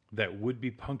that would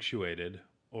be punctuated,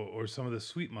 or some of the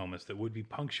sweet moments that would be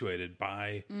punctuated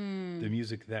by the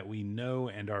music that we know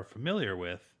and are familiar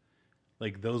with,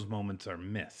 like those moments are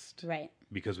missed. Right.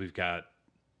 Because we've got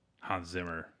Hans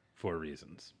Zimmer for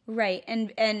reasons. Right.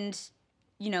 And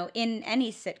you know, in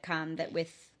any sitcom that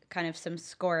with kind of some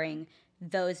scoring,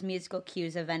 those musical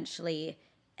cues eventually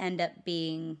end up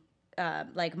being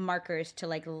like markers to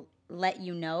like let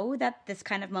you know that this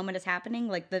kind of moment is happening.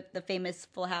 Like the famous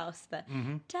Full House, the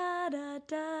da da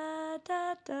da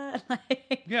da da.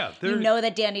 Like, Yeah, you know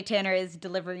that Danny Tanner is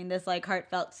delivering this like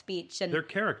heartfelt speech, and they're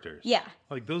characters. yeah,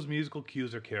 Like those musical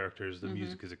cues are characters. The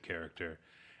music is a character.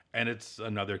 And it's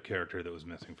another character that was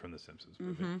missing from the Simpsons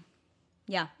movie.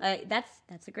 yeah.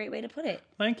 That's a great way to put it.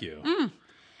 Thank you.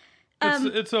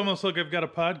 It's almost like I've got a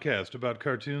podcast about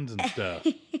cartoons and stuff.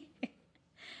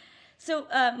 So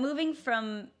moving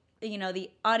from the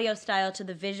audio style to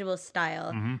the visual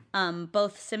style,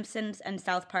 both Simpsons and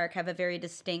South Park have a very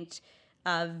distinct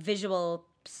visual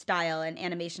style and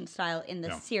animation style in the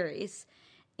Yeah. series,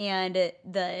 and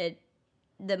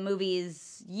the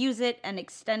movies use it and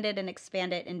extend it and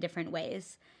expand it in different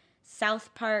ways.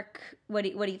 South Park, what do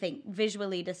you think?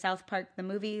 Visually, does South Park the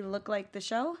movie look like the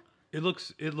show? It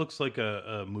looks like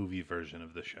a movie version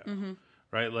of the show,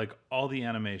 right? Like all the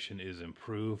animation is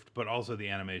improved, but also the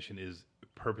animation is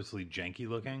purposely janky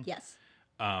looking. Yes.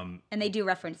 And they do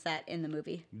reference that in the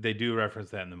movie. They do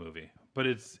reference that in the movie, but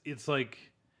it's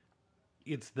like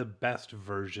it's the best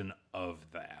version of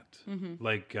that.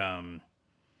 Like,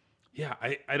 yeah,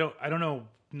 I don't know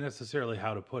necessarily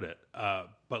how to put it,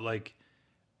 but like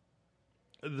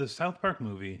the South Park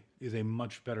movie is a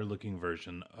much better looking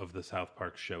version of the South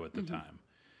Park show at the time.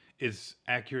 It's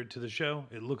accurate to the show.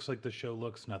 It looks like the show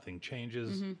looks. Nothing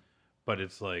changes, but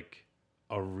it's like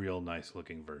a real nice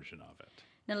looking version of it.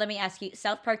 Now, let me ask you,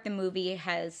 South Park the movie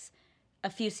has a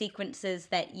few sequences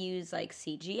that use like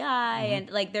CGI and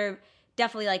like they're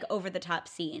definitely like over the top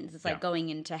scenes. It's like Yeah. going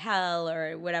into hell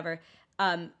or whatever.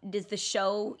 Does the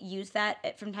show use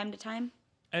that from time to time?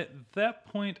 At that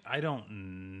point, I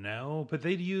don't know, but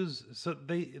they'd use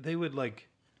they would like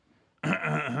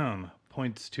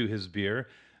points to his beer.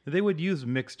 They would use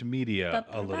mixed media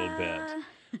a little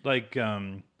bit, like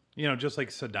just like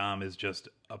Saddam is just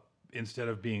instead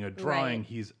of being a drawing, Right.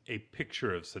 he's a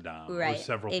picture of Saddam Right. or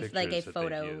several It's pictures like a that they've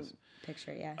photo used.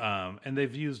 picture, yeah. And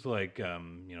they've used like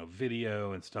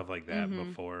video and stuff like that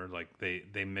before. Like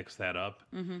they mix that up.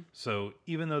 So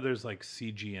even though there's like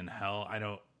CG in hell, I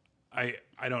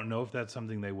don't know if that's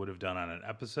something they would have done on an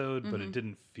episode, but it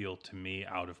didn't feel to me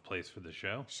out of place for the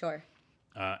show. Sure.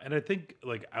 And I think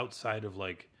like outside of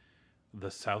like the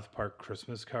South Park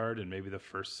Christmas card and maybe the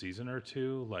first season or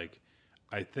two, like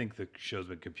I think the show's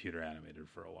been computer animated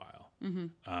for a while.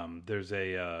 There's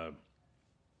a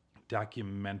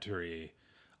documentary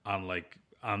on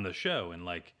the show, and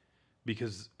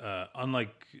because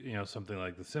unlike something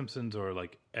like The Simpsons or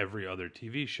like every other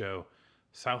TV show,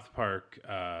 South Park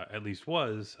at least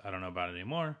was, I don't know about it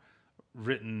anymore,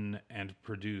 written and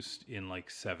produced in like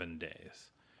 7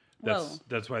 days.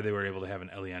 That's why they were able to have an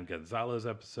Elian Gonzalez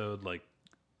episode like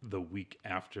the week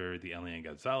after the Elian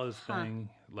Gonzalez thing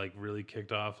like really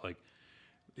kicked off. Like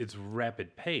it's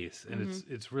rapid pace, and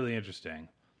it's really interesting.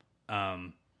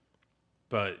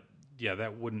 But yeah,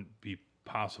 that wouldn't be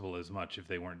possible as much if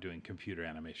they weren't doing computer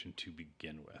animation to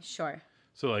begin with. Sure.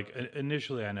 So like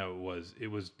initially, I know it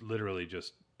was literally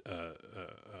just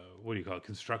what do you call it?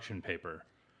 Construction paper.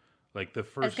 Like the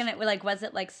first, was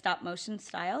it like stop motion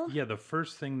style? Yeah, the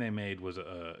first thing they made was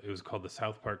it was called the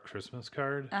South Park Christmas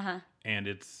card. And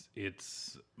it's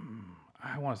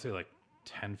I want to say like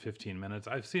 10, 15 minutes.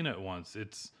 I've seen it once.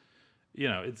 It's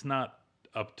it's not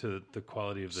up to the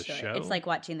quality of the show. It's like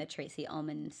watching the Tracy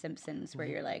Ullman Simpsons, where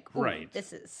you're like, ooh, right,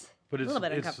 this is but a little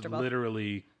bit uncomfortable. It's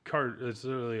literally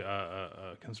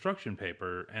a construction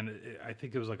paper, and I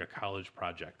think it was like a college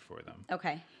project for them.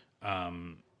 Okay.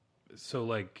 So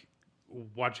like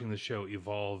watching the show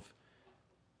evolve,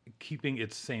 keeping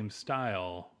its same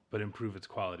style but improve its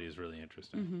quality is really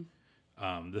interesting.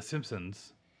 The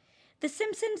Simpsons,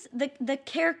 the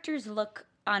characters look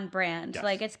on brand. Yes.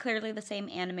 Like it's clearly the same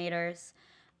animators.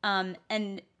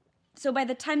 And so by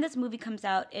the time this movie comes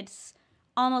out, it's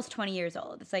almost 20 years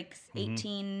old. It's like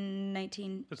 18,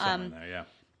 19. it's somewhere in there, yeah.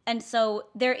 And so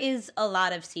there is a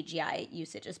lot of CGI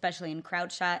usage, especially in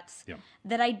crowd shots,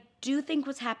 that I do think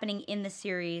was happening in the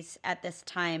series at this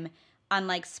time on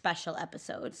like special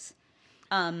episodes.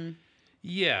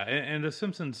 Yeah, and The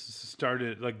Simpsons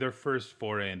started, like their first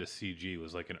foray into CG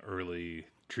was like an early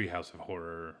Treehouse of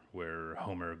Horror where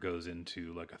Homer goes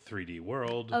into like a 3D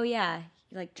world. Oh yeah,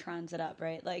 he like trons it up,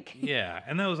 right? Like yeah,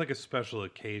 and that was like a special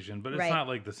occasion, but it's Right. not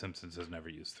like The Simpsons has never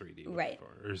used 3D Right.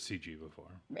 before, or CG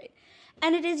before. Right.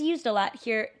 And it is used a lot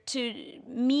here. To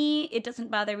me, it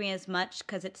doesn't bother me as much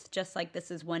because it's just like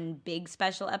this is one big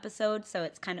special episode, so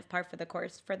it's kind of par for the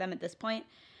course for them at this point.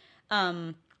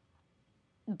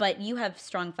 But you have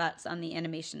strong thoughts on the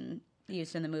animation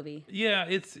used in the movie. Yeah,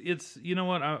 it's you know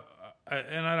what, I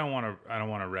don't want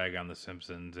to rag on The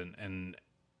Simpsons, and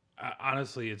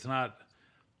honestly, it's not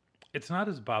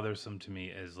as bothersome to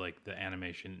me as like the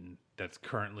animation that's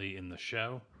currently in the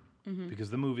show. Because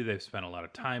the movie they've spent a lot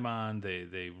of time on,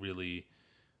 they really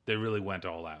went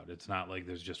all out. It's not like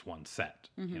there's just one set,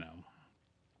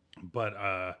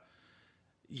 But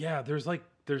yeah,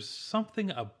 there's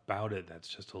something about it that's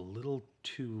just a little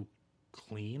too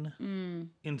clean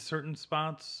in certain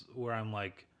spots where I'm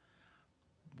like,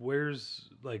 where's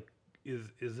like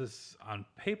is this on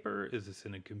paper? Is this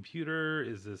in a computer?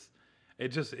 Is this it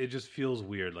just feels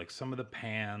weird. Like some of the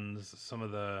pans, some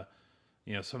of the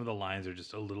lines are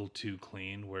just a little too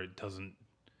clean where it doesn't,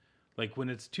 like when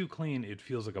it's too clean, it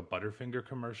feels like a Butterfinger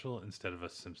commercial instead of a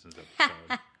Simpsons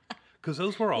episode. Because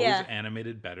those were always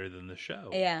animated better than the show.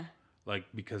 Yeah. Like,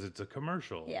 because it's a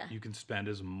commercial. Yeah. You can spend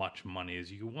as much money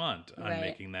as you want on Right.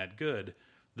 making that good.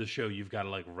 The show, you've got to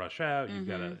like rush out. You've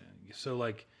got to, so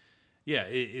like, yeah,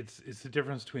 it's the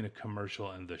difference between a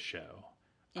commercial and the show.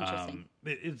 Interesting.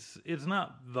 It's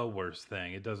not the worst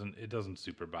thing. It doesn't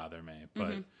super bother me,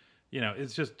 but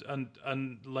it's just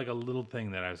like a little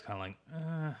thing that I was kind of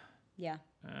like, Yeah.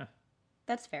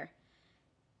 That's fair.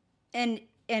 And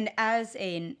as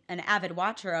an avid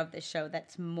watcher of this show,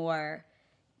 that's more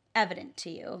evident to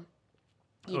you.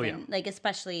 Even like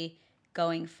especially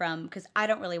going from, because I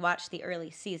don't really watch the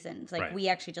early seasons. Like Right. we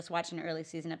actually just watched an early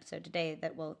season episode today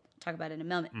that we'll talk about in a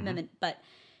moment. But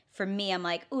for me, I'm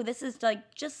like, oh, this is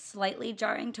like just slightly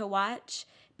jarring to watch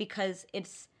because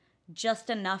it's just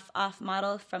enough off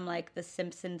model from like The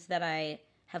Simpsons that I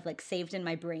have like saved in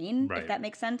my brain, Right. if that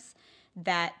makes sense,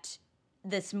 that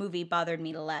this movie bothered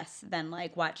me less than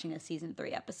like watching a season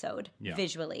 3 episode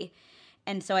visually.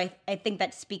 And so I think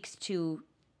that speaks to,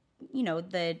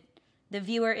 the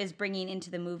viewer is bringing into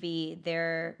the movie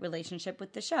their relationship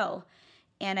with the show.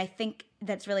 And I think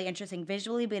that's really interesting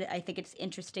visually, but I think it's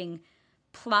interesting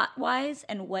plot-wise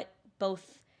and what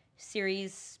both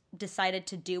series decided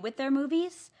to do with their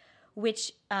movies,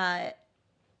 which,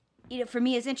 for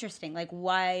me is interesting. Like,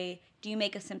 why do you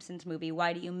make a Simpsons movie?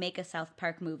 Why do you make a South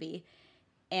Park movie?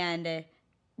 And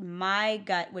my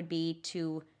gut would be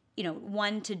to,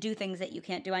 one, to do things that you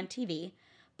can't do on TV,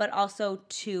 but also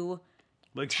to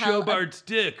like tell Shobart's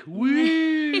dick.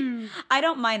 Woo! I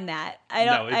don't mind that.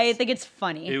 I think it's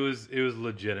funny. It was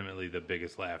legitimately the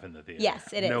biggest laugh in the theater.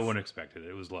 Yes, it is. No one expected it.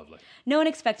 It was lovely. No one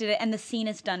expected it, and the scene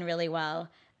is done really well.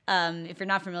 If you're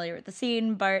not familiar with the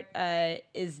scene, Bart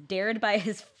is dared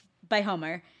by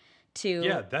Homer to...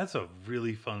 Yeah, that's a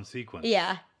really fun sequence.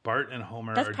 Yeah. Bart and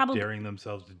Homer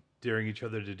daring each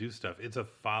other to do stuff. It's a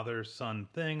father-son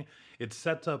thing. It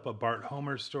sets up a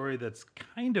Bart-Homer story that's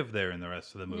kind of there in the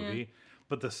rest of the movie,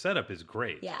 but the setup is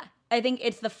great. Yeah. I think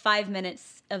it's the 5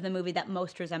 minutes of the movie that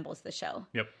most resembles the show.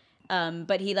 Yep.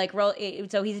 But he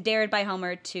so he's dared by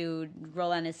Homer to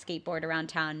roll on his skateboard around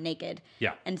town naked.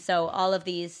 Yeah. And so all of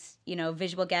these,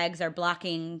 visual gags are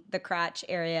blocking the crotch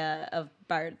area of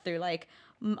Bart through like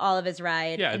all of his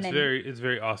ride. Yeah, it's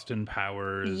very Austin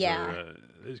Powers. Yeah. Or,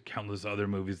 there's countless other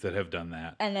movies that have done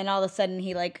that. And then all of a sudden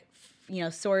he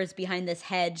soars behind this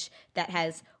hedge that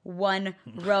has one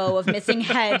row of missing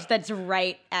hedge that's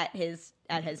right at his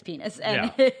penis,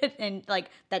 and and like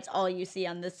that's all you see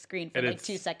on the screen for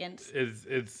 2 seconds.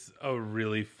 It's a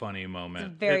really funny moment.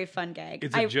 It's a very fun gag.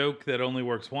 It's a joke that only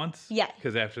works once. Yeah,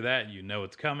 because after that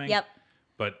it's coming. Yep.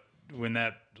 But when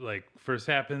that first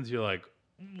happens, you're like,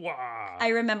 wow. I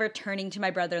remember turning to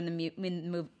my brother in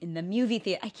the movie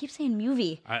theater. I keep saying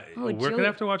movie. We're going to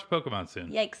have to watch Pokemon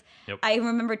soon. Yikes. Yep. I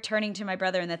remember turning to my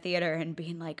brother in the theater and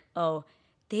being like, oh,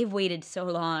 they've waited so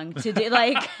long to do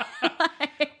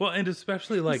well, and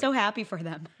especially I'm so happy for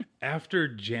them. After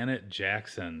Janet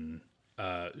Jackson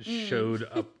showed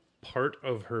a part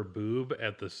of her boob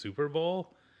at the Super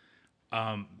Bowl,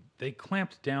 they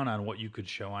clamped down on what you could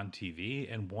show on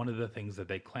TV, and one of the things that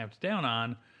they clamped down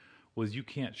on was you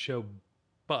can't show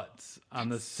butts on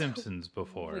The Simpsons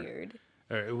before. Weird.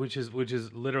 Which is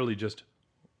literally just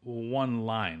one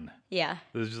line. Yeah.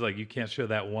 It's just you can't show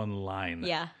that one line.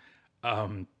 Yeah.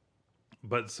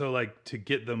 But so to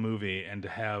get the movie and to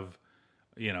have,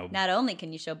 not only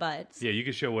can you show butts. Yeah, you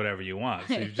can show whatever you want.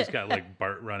 So you've just got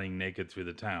Bart running naked through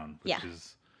the town. Which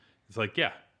is, it's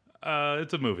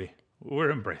it's a movie.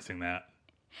 We're embracing that.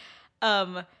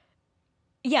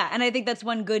 Yeah, and I think that's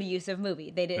one good use of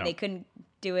movie. They couldn't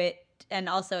do it, and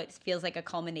also it feels like a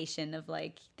culmination of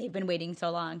they've been waiting so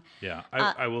long. Yeah,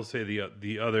 I will say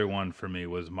the other one for me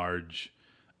was Marge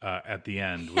at the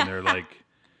end when they're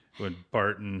when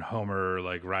Bart and Homer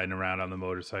are riding around on the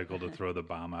motorcycle to throw the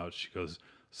bomb out. She goes,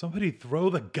 "Somebody throw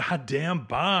the goddamn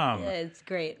bomb!" Yeah, it's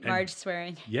great. Marge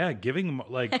swearing. Yeah, giving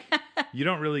you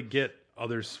don't really get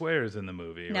other swears in the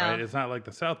movie, right? It's not like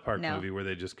the South Park movie where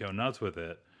they just go nuts with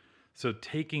it. So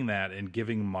taking that and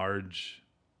giving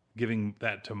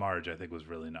that to Marge, I think was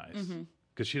really nice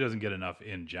because she doesn't get enough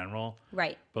in general,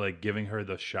 right? But giving her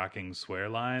the shocking swear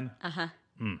line,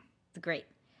 it's great.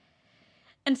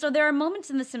 And so there are moments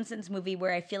in the Simpsons movie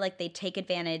where I feel like they take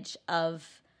advantage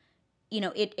of,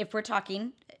 if we're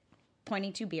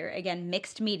pointing to beer again,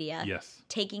 mixed media, yes,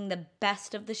 taking the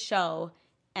best of the show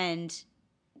and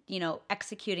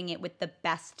executing it with the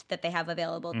best that they have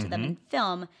available to them in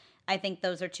film. I think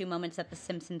those are two moments that The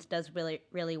Simpsons does really,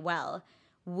 really well.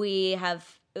 We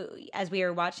have, as we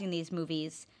were watching these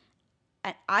movies,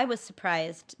 I was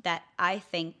surprised that I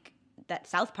think that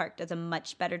South Park does a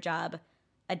much better job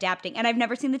adapting. And I've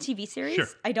never seen the TV series. Sure.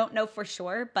 I don't know for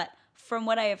sure, but from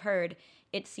what I have heard,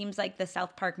 it seems like the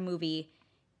South Park movie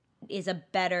is a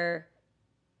better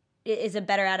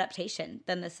adaptation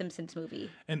than the Simpsons movie.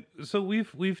 And so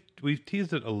we've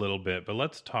teased it a little bit, but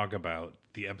let's talk about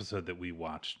the episode that we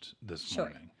watched this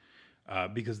morning,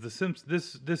 because this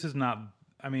is not.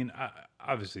 I mean,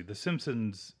 obviously, The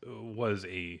Simpsons was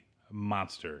a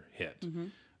monster hit,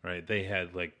 right? They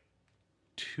had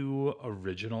 2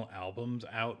 original albums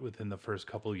out within the first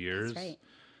couple years. That's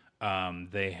right.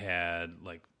 They had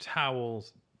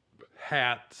towels,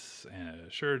 hats,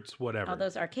 shirts, whatever. All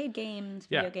those arcade games,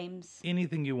 video games.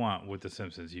 Anything you want with The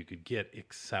Simpsons, you could get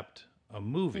except a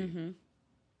movie.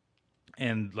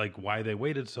 And why they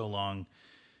waited so long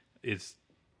is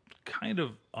kind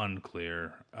of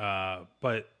unclear.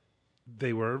 But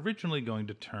they were originally going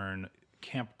to turn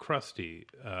Camp Krusty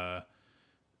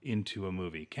into a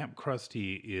movie. Camp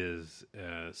Krusty is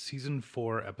season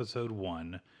 4, episode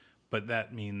 1, but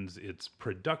that means it's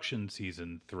production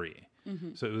season 3.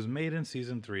 So it was made in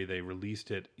season 3. They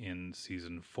released it in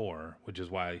season 4, which is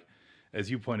why,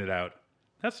 as you pointed out,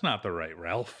 that's not the right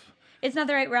Ralph. It's not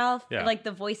the right Ralph. Yeah.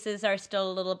 The voices are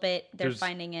still a little bit, they're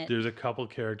finding it. There's a couple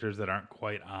characters that aren't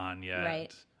quite on yet.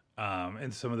 Right.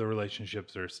 And some of the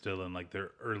relationships are still in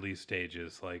their early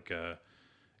stages. Bart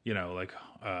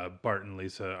and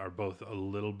Lisa are both a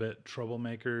little bit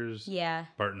troublemakers. Yeah.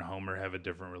 Bart and Homer have a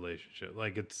different relationship.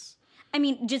 I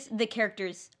mean, just the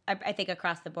characters, I think,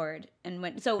 across the board. And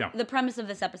the premise of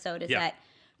this episode is that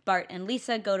Bart and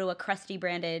Lisa go to a Krusty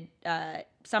branded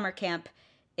summer camp.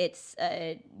 It's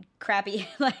crappy,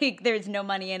 like there's no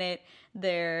money in it.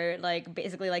 They're like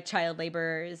basically like child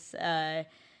laborers.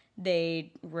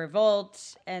 They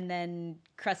revolt, and then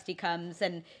Krusty comes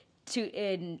and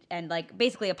like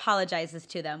basically apologizes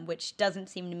to them, which doesn't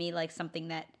seem to me like something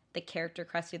that the character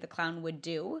Krusty the Clown would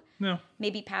do. No.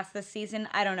 Maybe past this season,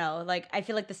 I don't know. Like I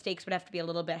feel like the stakes would have to be a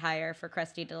little bit higher for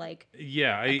Krusty to like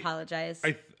apologize.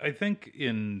 I think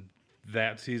in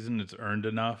that season it's earned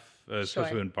enough,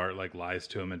 especially when Bart like lies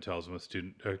to him and tells him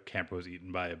a camper was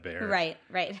eaten by a bear. Right.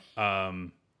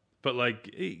 But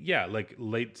like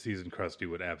late season Krusty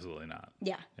would absolutely not.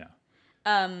 Yeah. Yeah.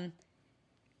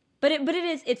 But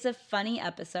it's a funny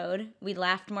episode. We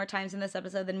laughed more times in this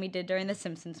episode than we did during the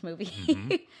Simpsons movie.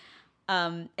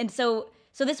 Mm-hmm. And so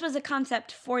this was a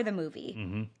concept for the movie.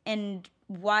 Mm-hmm. And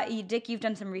why, Dick, you've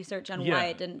done some research on why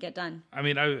it didn't get done. I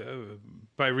mean,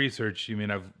 by research, you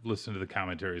mean I've listened to the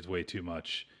commentaries way too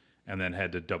much and then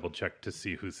had to double check to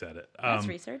see who said it. That's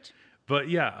research. But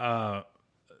yeah,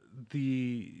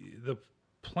 the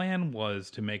plan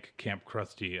was to make Camp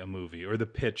Krusty a movie, or the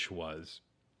pitch was.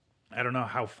 I don't know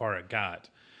how far it got,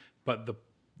 but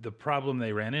the problem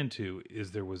they ran into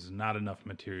is there was not enough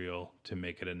material to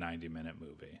make it a 90-minute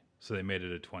movie. So they made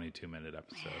it a 22-minute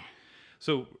episode.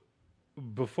 So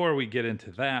before we get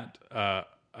into that,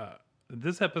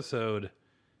 this episode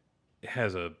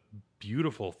has a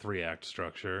beautiful 3-act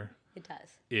structure. It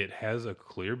does. It has a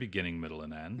clear beginning, middle,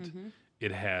 and end. Mm-hmm.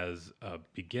 It has a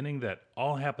beginning that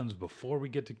all happens before we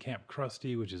get to Camp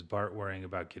Krusty, which is Bart worrying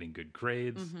about getting good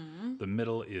grades. Mm-hmm. The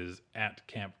middle is at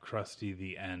Camp Krusty.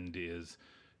 The end is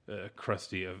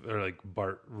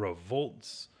Bart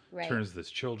revolts, turns the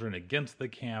children against the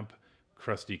camp.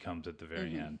 Krusty comes at the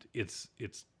very end. It's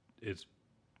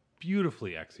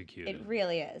beautifully executed. It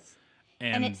really is.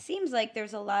 And it seems like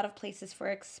there's a lot of places for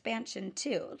expansion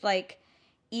too. Like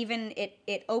even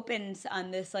it opens on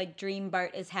this like dream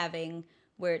Bart is having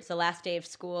where it's the last day of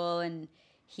school and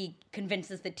he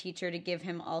convinces the teacher to give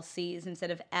him all C's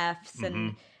instead of F's.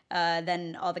 Mm-hmm. And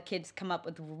then all the kids come up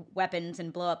with weapons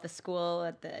and blow up the school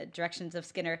at the directions of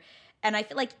Skinner. And I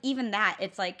feel like even that,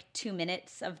 it's like 2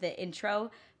 minutes of the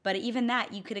intro, but even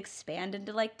that you could expand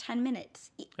into like 10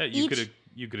 minutes. Yeah, you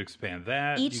could expand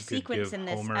that. Each you could sequence give in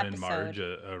this Homer episode. and Marge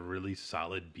a really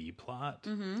solid B plot.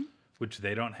 Mm-hmm. Which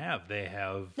they don't have. They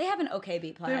have an okay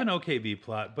B plot. They have an okay B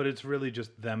plot, but it's really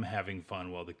just them having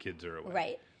fun while the kids are away.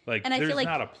 Right. Like, and I there's feel like,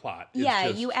 not a plot. It's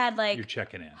just, you add like you're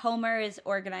checking in. Homer is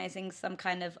organizing some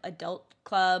kind of adult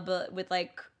club with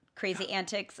like crazy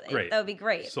antics. Great. That would be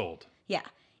great. Sold. Yeah.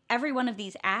 Every one of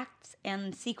these acts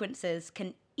and sequences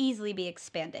can easily be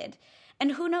expanded.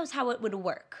 And who knows how it would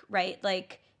work, right?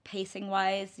 Like pacing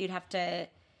wise, you'd have to,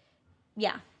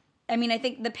 yeah. I mean, I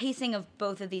think the pacing of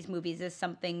both of these movies is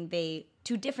something they,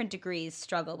 to different degrees,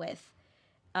 struggle with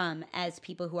as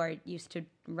people who are used to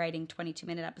writing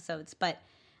 22-minute episodes. But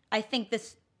I think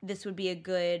this would be a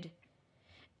good...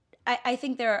 I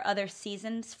think there are other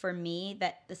seasons for me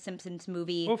that the Simpsons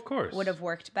movie would have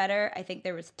worked better. I think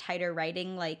there was tighter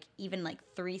writing, like even like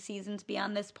 3 seasons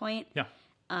beyond this point. Yeah.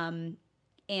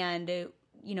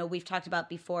 We've talked about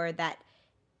before that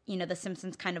the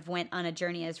Simpsons kind of went on a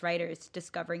journey as writers,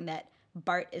 discovering that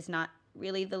Bart is not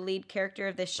really the lead character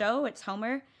of this show. It's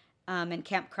Homer. And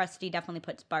Camp Krusty definitely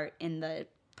puts Bart in the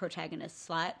protagonist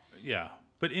slot. Yeah.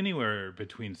 But anywhere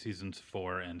between seasons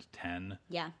 4 and 10,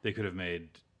 they could have made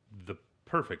the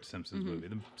perfect Simpsons movie,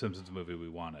 the Simpsons movie we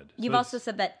wanted. You've also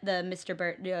said that the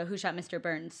Who Shot Mr.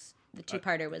 Burns, the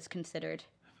 2-parter was considered.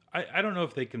 I don't know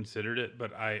if they considered it,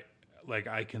 but I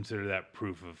consider that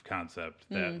proof of concept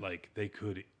that like they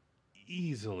could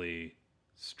easily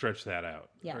stretch that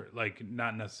out. Yeah. Or, like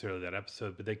not necessarily that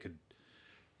episode, but they could,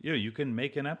 you can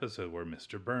make an episode where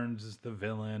Mr. Burns is the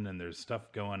villain and there's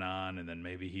stuff going on and then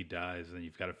maybe he dies and then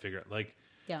you've got to figure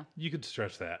out you could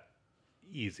stretch that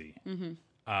easy. Mm-hmm.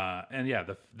 And yeah,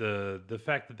 the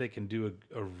fact that they can do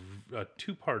a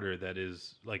 2-parter that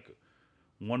is like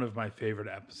one of my favorite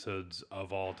episodes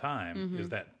of all time is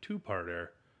that 2-parter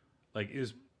like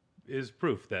is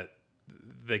proof that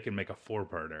they can make a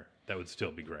 4-parter that would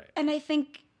still be great. And I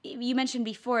think you mentioned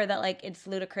before that like it's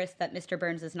ludicrous that Mr.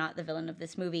 Burns is not the villain of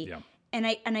this movie. Yeah.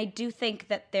 And I do think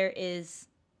that there is,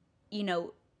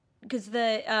 because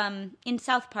in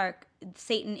South Park,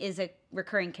 Satan is a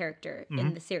recurring character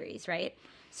in the series, right?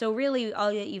 So really,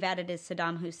 all that you've added is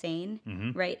Saddam Hussein,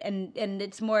 right? And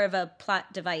it's more of a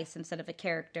plot device instead of a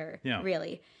character,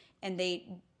 really. And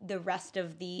the rest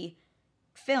of the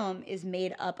film is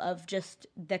made up of just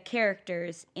the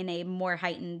characters in a more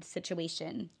heightened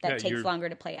situation that takes longer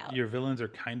to play out. Your villains are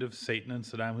kind of Satan and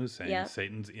Saddam Hussein. Yep.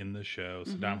 Satan's in the show.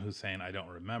 Saddam Hussein, I don't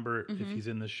remember if he's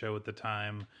in the show at the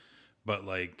time, but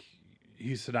like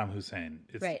he's Saddam Hussein.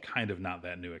 It's kind of not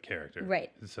that new a character.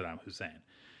 Right. It's Saddam Hussein.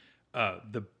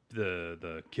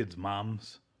 The kids'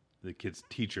 moms, the kids'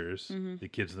 teachers, the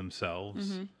kids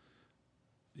themselves.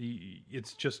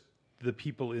 It's just the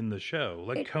people in the show.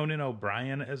 Like Conan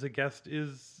O'Brien as a guest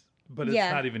is, but it's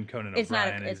not even Conan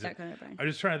O'Brien. It's not Conan O'Brien. I'm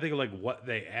just trying to think of like what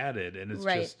they added, and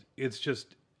it's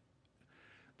just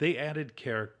they added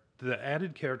the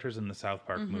added characters in the South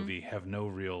Park movie have no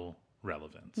real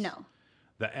relevance. No.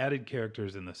 The added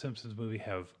characters in the Simpsons movie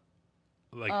have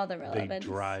like all the relevance. They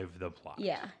drive the plot.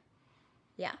 Yeah.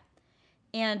 Yeah.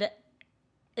 And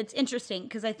it's interesting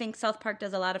because I think South Park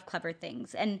does a lot of clever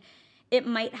things, and it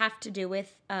might have to do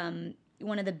with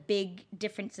one of the big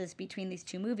differences between these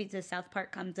two movies is South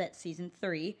Park comes at season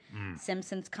 3,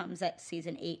 Simpsons comes at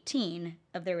season 18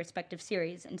 of their respective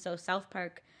series. And so South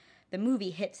Park, the movie,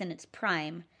 hits in its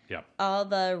prime. Yeah. All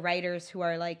the writers who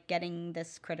are like getting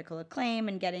this critical acclaim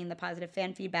and getting the positive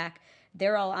fan feedback,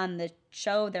 they're all on the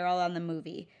show, they're all on the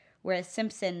movie. Whereas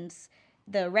Simpsons,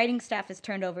 the writing staff has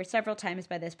turned over several times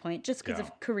by this point just because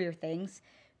of career things.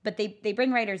 But they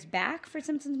bring writers back for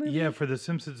Simpsons movie? Yeah, for the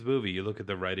Simpsons movie, you look at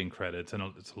the writing credits, and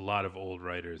it's a lot of old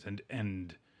writers.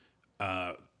 And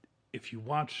if you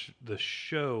watch the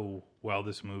show while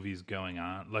this movie's going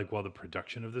on, like while the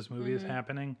production of this movie is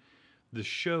happening, the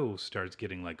show starts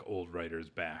getting like old writers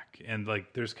back. And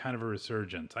like there's kind of a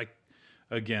resurgence. I,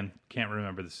 again, can't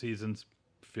remember the seasons.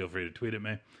 Feel free to tweet at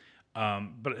me.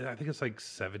 But I think it's like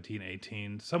 17,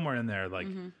 18, somewhere in there. Like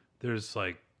there's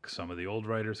like some of the old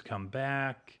writers come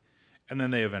back, and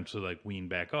then they eventually like wean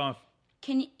back off.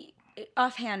 Can you,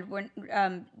 offhand,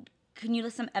 can you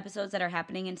list some episodes that are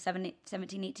happening in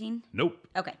 17, 18? Nope.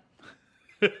 Okay.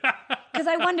 Because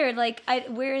I wondered, like,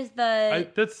 where is the?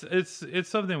 It's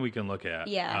something we can look at.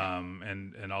 Yeah.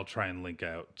 And I'll try and link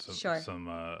out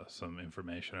some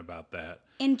information about that.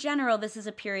 In general, this is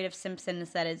a period of Simpsons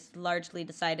that is largely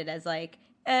decided as like,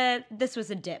 this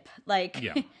was a dip, like,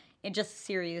 it just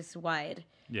series wide.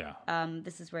 Yeah.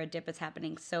 This is where a dip is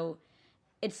happening. So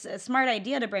it's a smart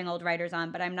idea to bring old writers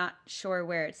on, but I'm not sure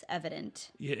where it's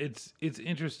evident. Yeah, it's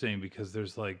interesting because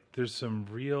there's some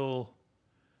real.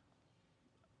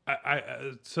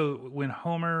 So when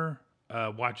Homer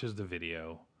watches the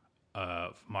video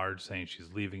of Marge saying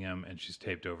she's leaving him and she's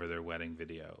taped over their wedding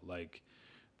video, like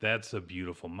that's a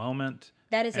beautiful moment.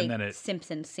 That is a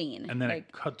Simpsons scene. And then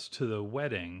it cuts to the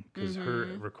wedding because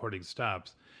her recording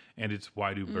stops. And it's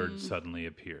Why Do Birds Suddenly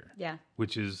Appear? Yeah.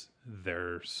 Which is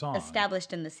their song.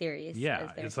 Established in the series.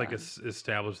 Yeah. It's song. Like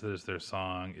established that it's their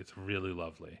song. It's really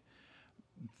lovely.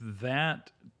 That,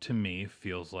 to me,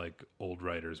 feels like old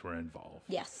writers were involved.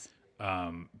 Yes.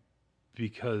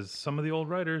 Because some of the old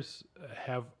writers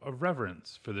have a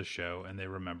reverence for the show and they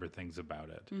remember things about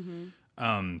it.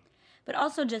 But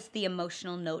also just the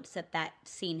emotional notes that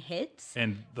scene hits.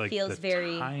 And like feels the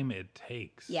very, time it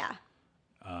takes. Yeah.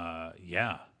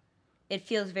 Yeah. It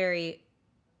feels very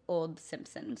old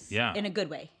Simpsons. Yeah. In a good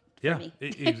way for me.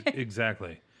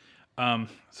 Exactly.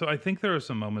 So I think there are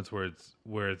some moments where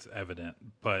it's evident,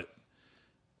 but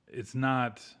it's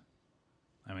not.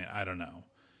 I mean, I don't know.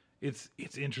 It's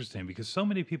interesting because so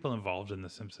many people involved in The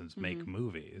Simpsons make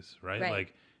movies, right?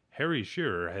 Like Harry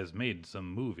Shearer has made some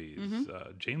movies.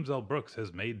 James L. Brooks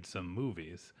has made some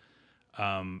movies,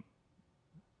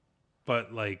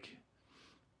 but like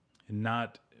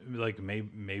not. Like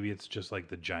maybe it's just like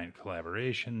the giant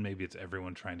collaboration. Maybe it's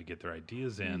everyone trying to get their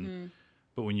ideas in.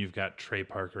 But when you've got Trey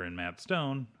Parker and Matt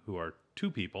Stone, who are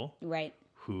two people, right,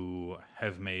 who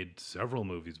have made several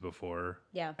movies before,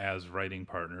 as writing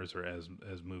partners or as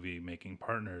movie making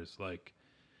partners, like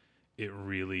it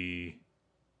really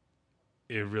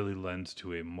lends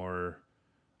to a more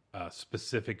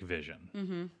specific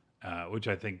vision, which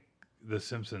I think The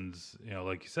Simpsons,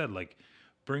 like you said, like.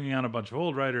 Bringing on a bunch of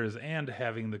old writers and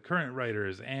having the current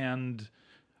writers and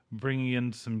bringing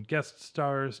in some guest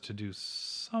stars to do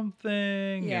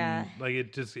something. Yeah. And like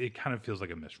it kind of feels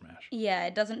like a mishmash. Yeah,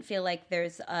 it doesn't feel like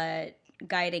there's a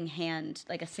guiding hand,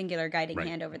 like a singular guiding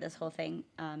hand over this whole thing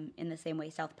in the same way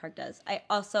South Park does. I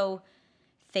also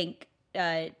think,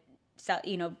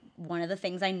 one of the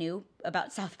things I knew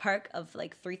about South Park of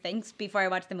like 3 things before I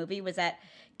watched the movie was that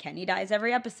Kenny dies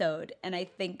every episode. And I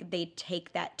think they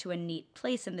take that to a neat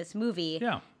place in this movie.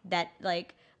 Yeah. That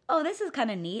like, oh, this is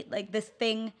kind of neat. Like this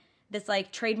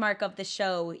like trademark of the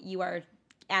show, you are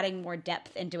adding more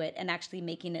depth into it and actually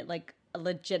making it like a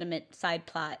legitimate side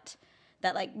plot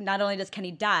that like not only does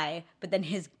Kenny die, but then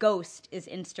his ghost is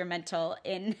instrumental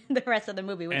in the rest of the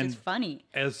movie, which is funny.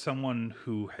 As someone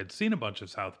who had seen a bunch of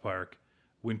South Park,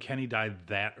 when Kenny died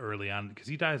that early on, because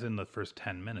he dies in the first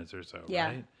 10 minutes or so,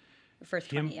 right? The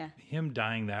first 20, Him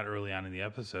dying that early on in the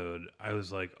episode, I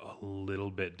was like a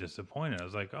little bit disappointed. I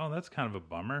was like, oh, that's kind of a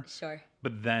bummer. Sure.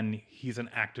 But then he's an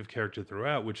active character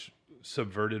throughout, which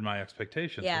subverted my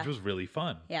expectations, which was really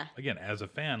fun. Yeah. Again, as a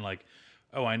fan, like,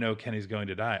 oh, I know Kenny's going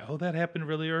to die. Oh, that happened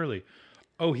really early.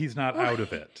 Oh, he's not out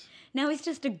of it. Now he's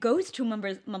just a ghost who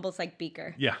mumbles like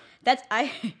Beaker. Yeah. That's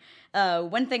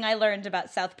one thing I learned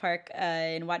about South Park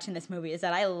in watching this movie is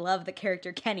that I love the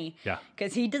character Kenny. Yeah.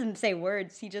 Because he doesn't say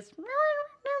words. He just...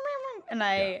 And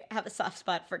I have a soft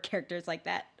spot for characters like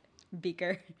that.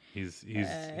 Beaker. He's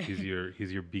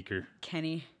your Beaker.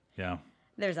 Kenny. Yeah.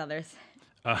 There's others.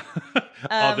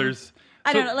 Others.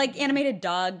 I don't know. Like animated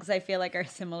dogs, I feel like are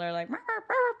similar. Like...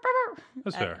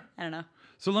 That's fair. I don't know.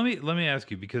 So let me ask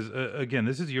you, because again,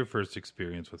 this is your first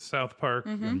experience with South Park,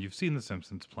 and you've seen The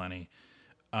Simpsons plenty.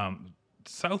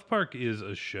 South Park is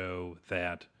a show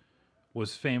that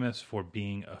was famous for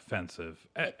being offensive,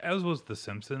 as was The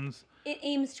Simpsons. It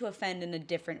aims to offend in a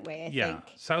different way, I think.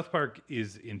 South Park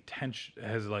was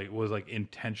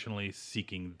intentionally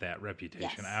seeking that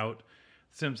reputation out.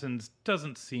 Simpsons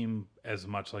doesn't seem as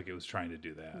much like it was trying to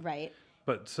do that. Right.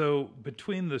 But so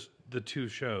between the two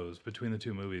shows, between the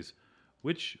two movies,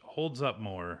 which holds up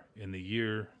more in the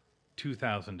year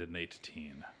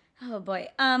 2018? Oh boy.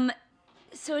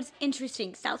 So it's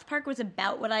interesting. South Park was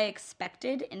about what I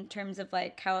expected in terms of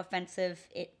like how offensive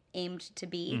it aimed to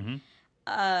be.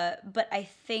 But I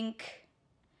think,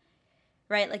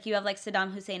 right, like you have like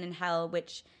Saddam Hussein in Hell,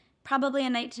 which probably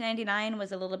in 1999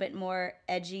 was a little bit more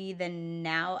edgy than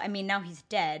now. I mean, now he's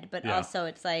dead, but also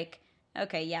it's like,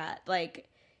 okay, yeah, like,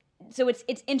 so it's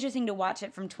interesting to watch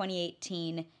it from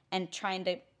 2018 and trying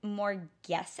to more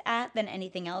guess at than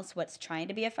anything else what's trying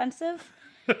to be offensive.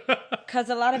 Because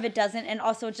a lot of it doesn't, and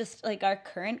also just like our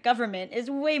current government is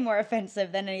way more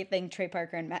offensive than anything Trey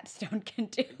Parker and Matt Stone can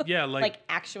do. Yeah, like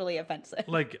actually offensive.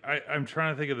 Like I'm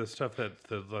trying to think of the stuff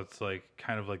that's like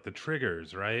kind of like the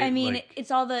triggers, right? I mean, like,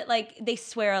 it's all the like they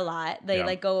swear a lot, they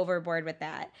like go overboard with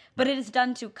that, but it is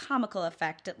done to comical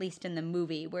effect, at least in the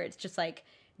movie, where it's just like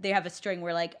they have a string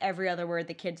where like every other word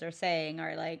the kids are saying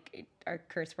are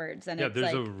curse words, and it's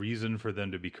there's like, a reason for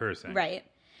them to be cursing, right?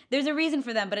 There's a reason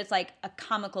for them, but it's like a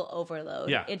comical overload.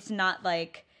 Yeah. It's not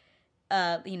like,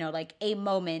 like a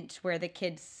moment where the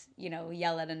kids,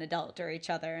 yell at an adult or each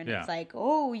other. And it's like,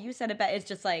 oh, you said it bad. It's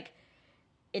just like,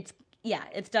 it's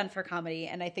done for comedy.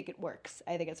 And I think it works.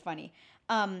 I think it's funny.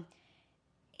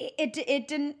 It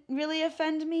didn't really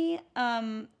offend me.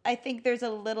 I think there's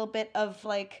a little bit of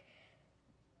like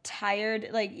tired,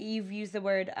 like you've used the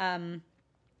word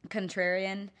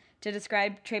contrarian to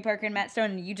describe Trey Parker and Matt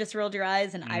Stone, and you just rolled your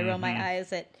eyes, and I roll my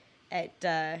eyes at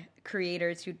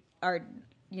creators who are,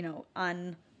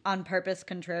 on purpose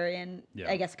contrarian.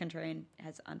 Yeah. I guess contrarian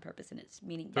has on purpose in its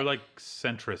meaning. They're like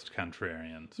centrist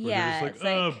contrarians. Yeah, they're just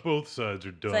like, both sides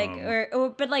are dumb. It's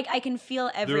like, but like I can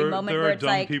feel every moment there where are it's dumb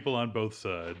like people on both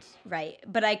sides. right.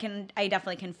 But I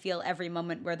definitely can feel every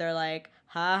moment where they're like,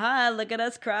 ha ha, look at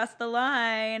us cross the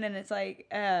line, and it's like,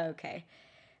 oh, okay.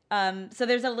 So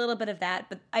there's a little bit of that,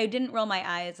 but I didn't roll my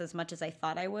eyes as much as I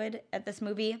thought I would at this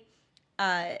movie.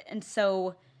 And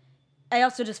so I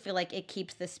also just feel like it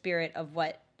keeps the spirit of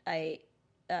what I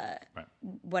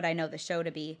know the show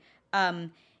to be.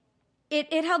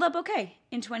 It held up okay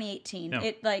in 2018. Yeah.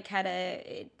 It like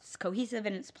it's cohesive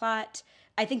in its plot.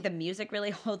 I think the music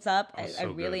really holds up. I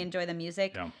really good. enjoy the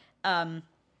music. Yeah. I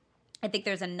think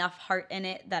there's enough heart in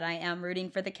it that I am rooting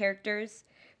for the characters.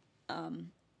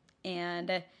 And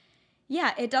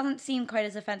it doesn't seem quite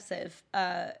as offensive.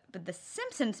 But the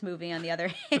Simpsons movie, on the other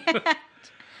hand,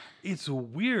 it's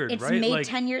weird, it's right? made like,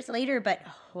 10 years later, but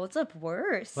holds up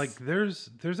worse. Like there's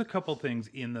a couple things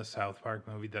in the South Park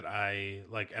movie that I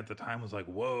like at the time was like,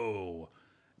 whoa.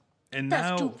 And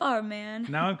that's now, too far, man.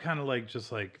 Now I'm kind of like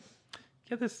just like,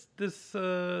 yeah, this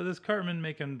Cartman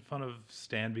making fun of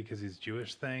Stan because he's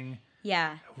Jewish thing.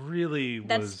 Yeah,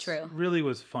 That's true. Really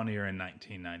was funnier in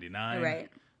 1999, right?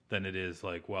 Than it is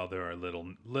like while there are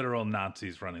literal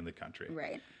Nazis running the country,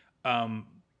 right?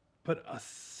 But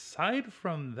aside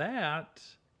from that,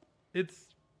 it's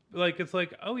like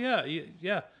oh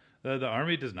yeah. The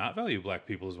army does not value black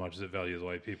people as much as it values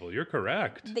white people. You're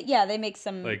correct. They make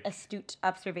some astute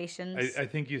observations. I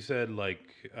think you said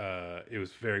it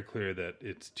was very clear that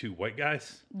it's two white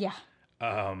guys. Yeah.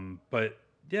 But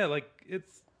yeah, like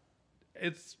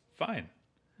it's fine.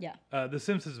 Yeah. The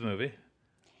Simpsons movie.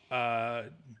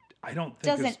 I don't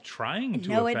think it's trying to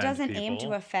No, offend it doesn't people. aim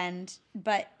to offend.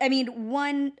 But, I mean,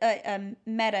 one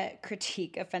meta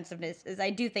critique offensiveness is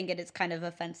I do think it is kind of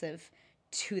offensive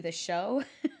to the show.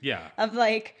 Yeah. Of,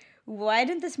 like, why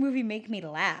didn't this movie make me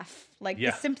laugh? Like,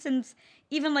 Yeah. The Simpsons,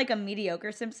 even, like, a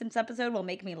mediocre Simpsons episode will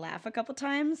make me laugh a couple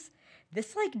times.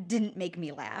 This, like, didn't make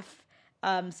me laugh.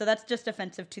 So that's just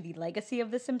offensive to the legacy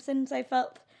of The Simpsons, I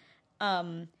felt.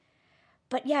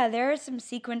 But yeah, there are some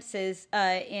sequences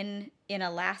in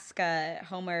Alaska.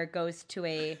 Homer goes to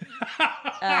a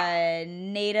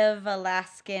Native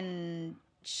Alaskan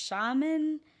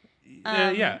shaman.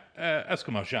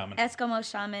 Eskimo shaman. Eskimo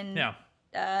shaman. Yeah.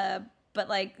 But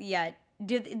like, yeah,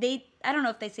 do they? I don't know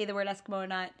if they say the word Eskimo or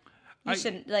not. You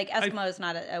shouldn't. Like, Eskimo is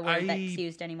not a word that's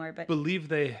used anymore. But believe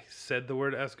they said the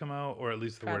word Eskimo, or at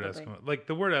least the word Probably. Eskimo. Like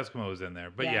the word Eskimo is in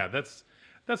there, but Yeah. yeah,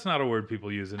 that's not a word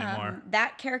people use anymore.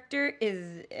 That character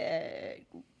is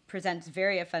presents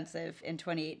very offensive in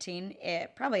 2018.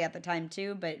 Probably at the time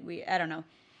too, but I don't know.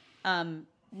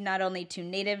 Not only to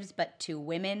natives but to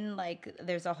women. Like,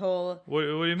 there's a whole What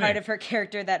do you part mean? of her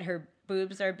character that her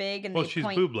boobs are big, and Well, they she's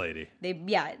point. boob lady.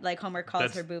 Like Homer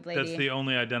calls her boob lady. That's the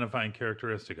only identifying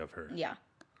characteristic of her. Yeah.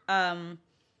 And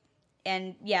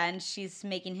she's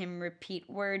making him repeat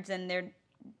words, and they're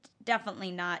definitely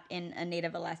not in a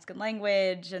Native Alaskan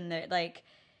language, and they're like,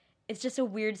 it's just a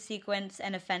weird sequence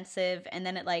and offensive, and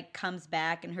then it like comes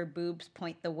back and her boobs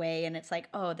point the way, and it's like,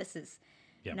 oh, this is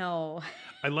no.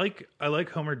 I like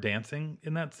Homer dancing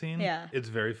in that scene. Yeah. It's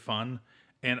very fun.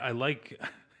 And I like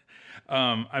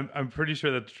I'm pretty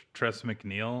sure that's Tress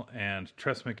MacNeille, and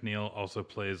Tress MacNeille also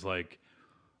plays like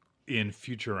in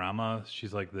Futurama,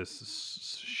 she's like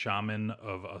this shaman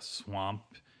of a swamp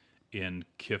in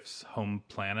Kif's home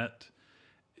planet,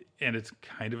 and it's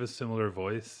kind of a similar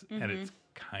voice, and it's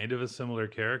kind of a similar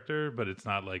character, but it's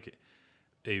not like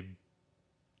a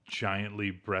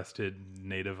giantly breasted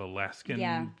Native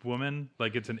Alaskan woman.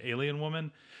 Like, it's an alien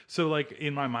woman. So like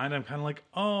in my mind, I'm kind of like,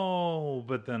 oh,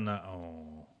 but then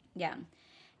Yeah.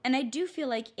 And I do feel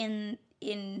like in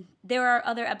there are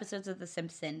other episodes of The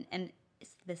Simpsons,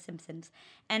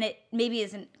 and it maybe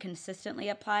isn't consistently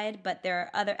applied, but there are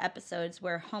other episodes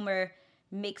where Homer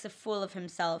makes a fool of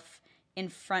himself in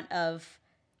front of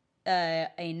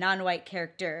a non-white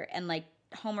character, and like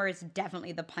Homer is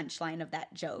definitely the punchline of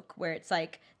that joke, where it's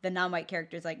like the non-white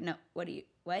character is like, no, what?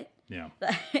 Yeah.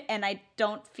 And I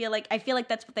feel like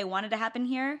that's what they wanted to happen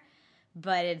here,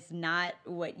 but it's not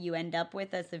what you end up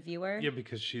with as a viewer. Yeah,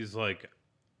 because she's on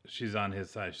his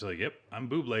side. She's like, yep, I'm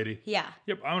boob lady. Yeah.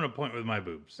 Yep, I'm gonna point with my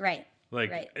boobs. Right.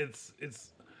 Like, right. it's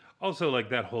also like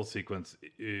that whole sequence,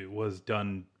 it was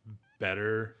done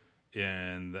better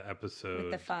in the episode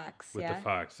With the fox. With yeah. the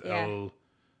fox. Yeah.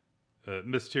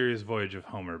 Mysterious Voyage of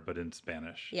Homer, but in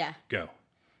Spanish. Yeah. Go.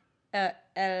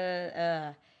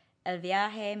 El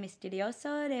viaje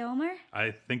misterioso de Homer.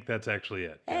 I think that's actually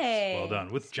it. Hey, yes. Well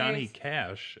done. With Johnny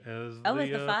Cash as as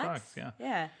the fox. Yeah.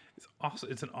 Yeah. It's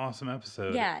awesome. It's an awesome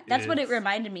episode. Yeah, that's what it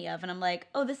reminded me of, and I'm like,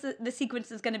 oh, the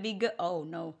sequence is going to be good. Oh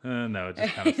no. No, it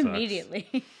just kind of sucks.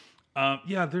 Immediately.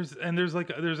 Yeah, there's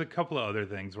a couple of other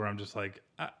things where I'm just like,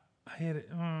 I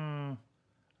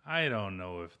don't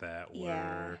know if that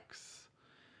works.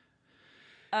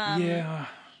 Yeah.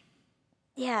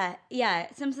 Yeah.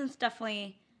 Simpsons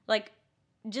definitely, like,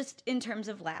 just in terms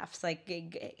of laughs,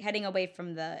 like heading away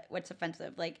from the what's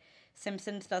offensive, like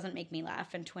Simpsons doesn't make me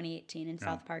laugh in 2018, and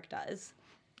South Park does.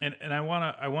 And I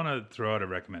wanna throw out a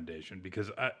recommendation,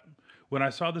 because when I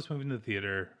saw this movie in the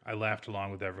theater, I laughed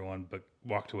along with everyone, but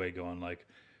walked away going like,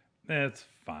 it's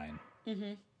fine.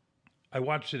 Mm-hmm. I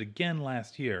watched it again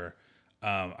last year.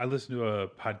 I listened to a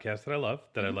podcast that I love,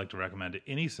 that I'd like to recommend to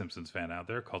any Simpsons fan out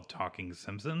there, called Talking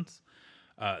Simpsons.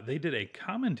 They did a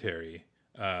commentary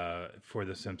for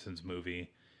the Simpsons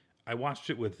movie. I watched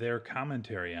it with their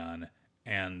commentary on,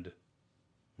 and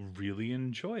really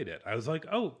enjoyed it. I was like,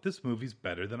 oh, this movie's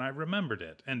better than I remembered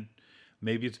it. And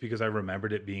maybe it's because I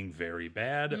remembered it being very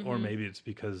bad, or maybe it's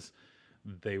because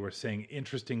they were saying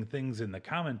interesting things in the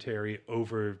commentary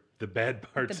over the bad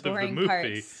parts of the movie.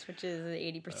 Parts, which is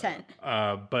 80%.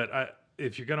 But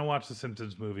if you're going to watch the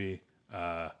Simpsons movie,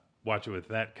 watch it with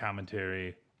that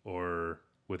commentary or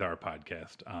with our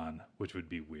podcast on, which would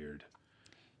be weird.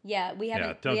 Yeah, we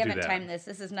haven't do that. timed this.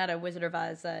 This is not a Wizard of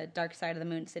Oz Dark Side of the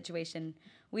Moon situation.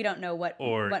 We don't know what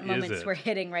moments we're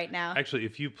hitting right now. Actually,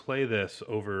 if you play this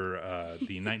over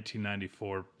the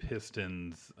 1994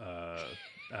 Pistons,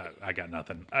 I got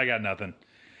nothing.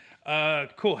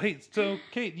 Cool. Hey, so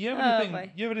Kate, do you have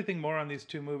anything? You have anything more on these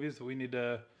two movies that we need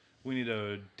to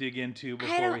dig into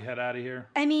before we head out of here?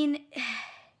 I mean,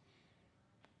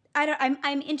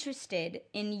 I'm interested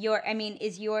in your. I mean,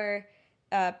 is your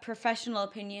professional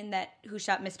opinion that Who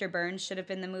Shot Mr. Burns should have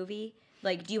been the movie?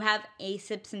 Like, do you have a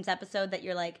Simpsons episode that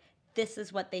you're like, this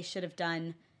is what they should have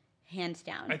done, hands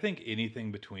down? I think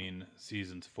anything between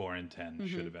seasons 4 and 10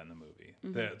 should have been the movie.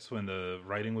 That's when the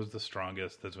writing was the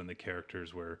strongest. That's when the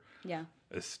characters were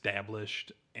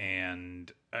established.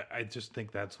 And I just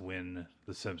think that's when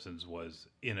The Simpsons was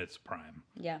in its prime.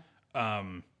 Yeah.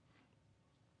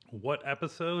 What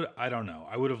episode? I don't know.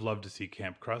 I would have loved to see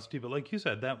Camp Krusty, but like you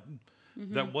said,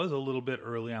 that was a little bit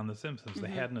early on The Simpsons. They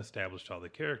hadn't established all the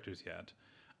characters yet.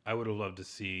 I would have loved to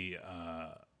see,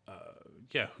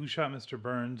 Who Shot Mr.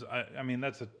 Burns? I mean,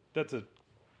 that's a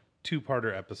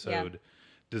two-parter episode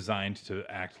designed to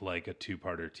act like a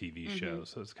two-parter TV show.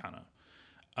 So it's kind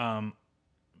of,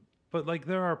 but like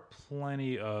there are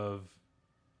plenty of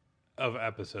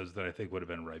episodes that I think would have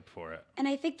been ripe for it. And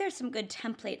I think there's some good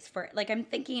templates for it. Like, I'm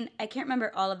thinking, I can't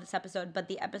remember all of this episode, but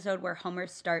the episode where Homer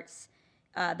starts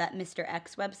that Mr.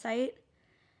 X website,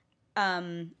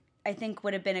 I think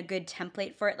would have been a good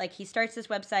template for it. Like, he starts this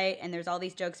website, and there's all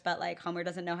these jokes about, like, Homer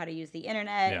doesn't know how to use the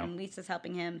internet, and Lisa's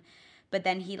helping him. But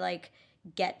then he, like,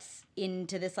 gets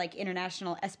into this, like,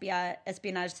 international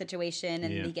espionage situation,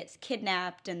 and he gets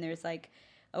kidnapped, and there's, like,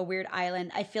 a weird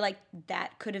island. I feel like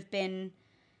that could have been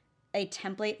a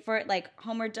template for it. Like,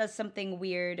 Homer does something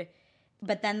weird,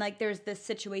 but then, like, there's this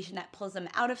situation that pulls him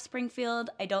out of Springfield.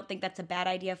 I don't think that's a bad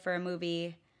idea for a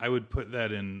movie. I would put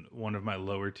that in one of my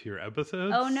lower tier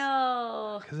episodes. Oh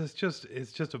no! Because it's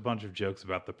just a bunch of jokes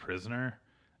about The Prisoner,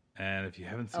 and if you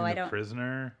haven't seen The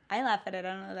Prisoner, I laugh at it. I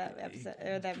don't know that episode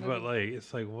or that movie. But like,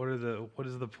 it's like, what is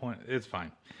the point? It's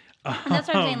fine. And that's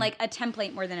what I'm saying, like a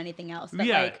template more than anything else.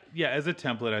 That, as a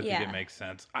template, I think it makes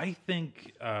sense. I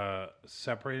think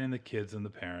separating the kids and the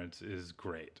parents is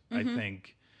great. I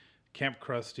think Camp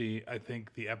Krusty. I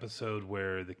think the episode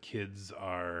where the kids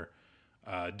are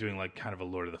doing like kind of a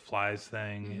Lord of the Flies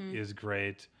thing is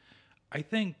great. I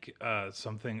think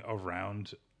something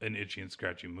around an Itchy and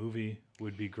Scratchy movie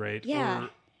would be great. Yeah.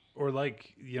 Or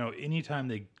like, anytime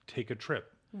they take a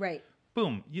trip. Right.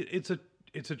 Boom. It's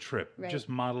a trip. Right. Just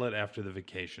model it after the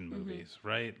vacation movies,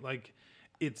 right? Like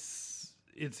it's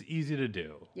easy to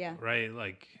do. Yeah. Right?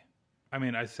 Like, I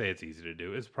mean, I say it's easy to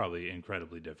do. It's probably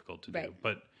incredibly difficult to do,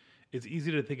 but it's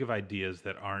easy to think of ideas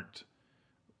that aren't,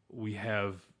 we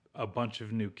have a bunch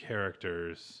of new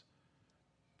characters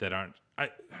that aren't,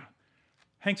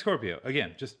 Hank Scorpio,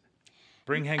 again, just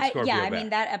bring Hank Scorpio back. back. I mean,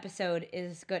 that episode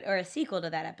is good, or a sequel to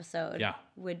that episode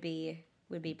would be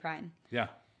prime. Yeah.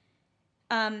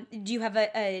 Do you have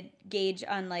a gauge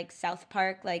on like South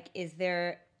Park? Like, is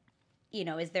there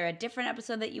a different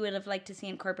episode that you would have liked to see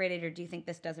incorporated, or do you think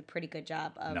this does a pretty good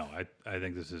job of? No, I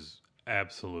think this is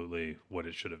absolutely what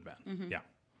it should have been. Yeah.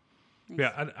 Nice.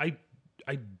 Yeah.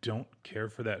 I don't care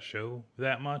for that show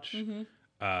that much.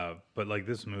 But like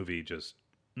this movie just,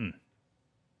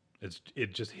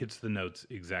 it just hits the notes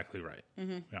exactly right.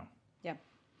 Yeah. Yeah.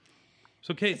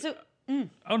 So Kate,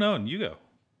 oh no, and you go.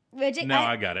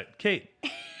 I got it. Kate.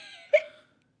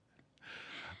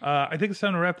 I think it's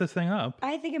time to wrap this thing up.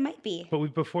 I think it might be.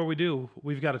 But before we do,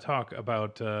 we've got to talk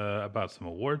about some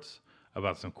awards,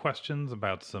 about some questions,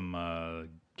 about some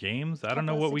games. I don't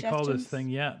know what we call this thing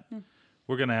yet.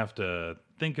 We're going to have to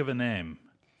think of a name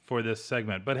for this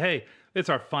segment. But hey, it's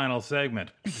our final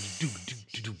segment.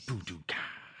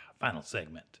 Final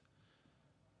segment.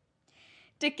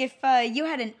 Dick, if you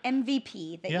had an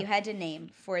MVP that you had to name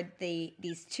for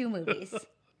these two movies,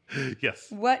 yes,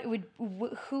 what would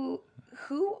who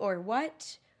or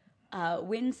what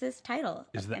wins this title?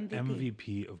 Is the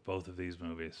MVP of both of these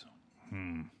movies?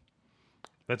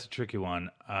 That's a tricky one.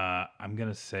 I'm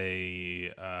gonna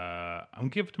say I'm gonna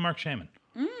give it to Mark Shaman.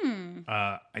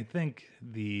 I think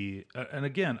and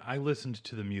again, I listened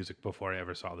to the music before I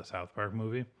ever saw the South Park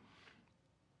movie,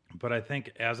 but I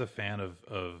think as a fan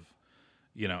of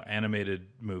animated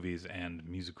movies and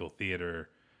musical theater,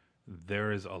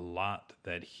 there is a lot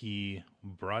that he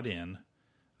brought in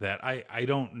that I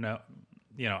don't know.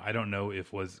 I don't know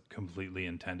if was completely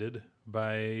intended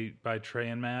by Trey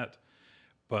and Matt,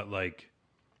 but like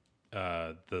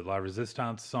the La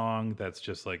Resistance song that's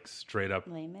just like straight up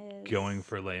going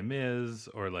for Les Mis,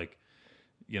 or like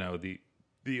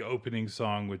the opening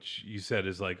song, which you said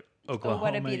is like Oklahoma. Oh,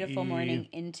 what a beautiful morning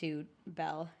into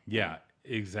Belle. Yeah,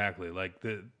 exactly. Like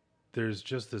there's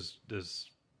just this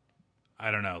I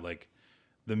don't know, like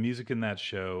the music in that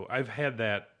show. I've had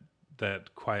that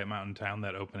Quiet Mountain Town,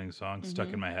 that opening song,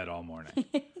 stuck in my head all morning.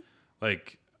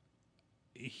 Like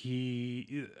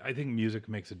I think music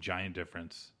makes a giant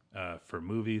difference for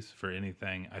movies, for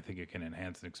anything. I think it can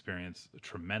enhance an experience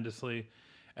tremendously,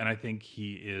 and I think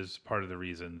he is part of the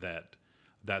reason that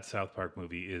that South Park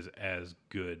movie is as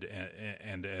good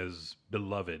and as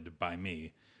beloved by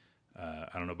me. I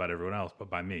don't know about everyone else, but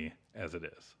by me as it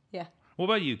is. Yeah. What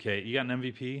about you, Kate? You got an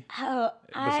MVP Oh,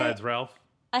 besides Ralph?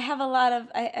 I have a lot of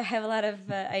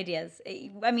ideas.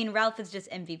 I mean, Ralph is just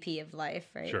MVP of life,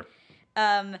 right? Sure.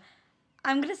 I'm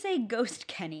gonna say Ghost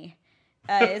Kenny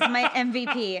is my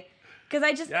MVP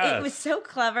because it was so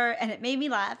clever and it made me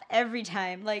laugh every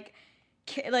time. Like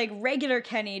regular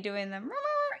Kenny doing the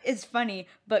is funny,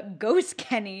 but Ghost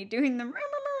Kenny doing the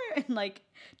and like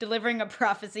delivering a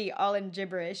prophecy all in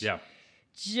gibberish,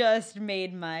 just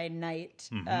made my night.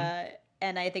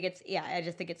 And I think I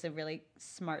just think it's a really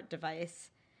smart device.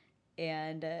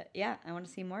 And I want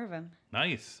to see more of him.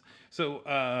 Nice. So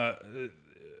I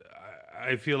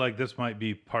feel like this might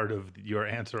be part of your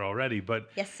answer already, but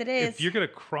yes, it is. If you're going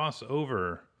to cross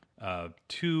over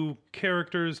two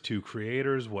characters, two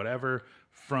creators, whatever,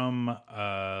 from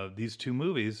these two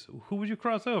movies, who would you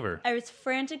cross over? I was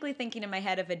frantically thinking in my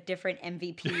head of a different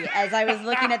MVP as I was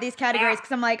looking at these categories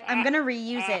because I'm like, I'm going to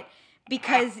reuse it.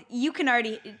 Because you can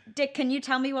already... Dick, can you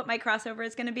tell me what my crossover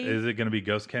is going to be? Is it going to be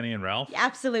Ghost Kenny and Ralph?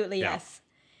 Absolutely, yes.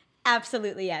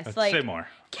 Absolutely, yes. Like, say more.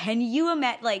 Can you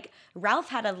imagine... Like, Ralph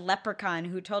had a leprechaun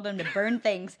who told him to burn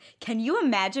things. Can you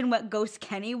imagine what Ghost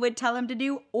Kenny would tell him to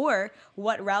do? Or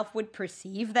what Ralph would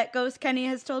perceive that Ghost Kenny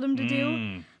has told him to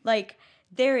do? Like,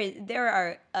 there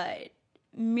are a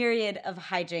myriad of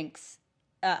hijinks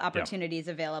opportunities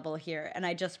available here, and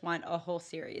I just want a whole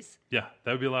series. Yeah,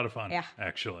 that would be a lot of fun,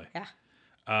 actually. Yeah.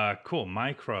 Cool.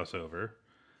 My crossover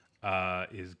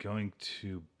is going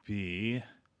to be...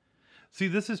 See,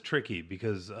 this is tricky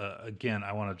because, again,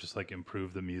 I want to just, like,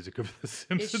 improve the music of the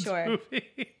Simpsons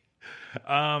movie.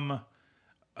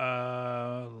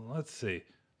 Let's see.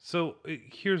 So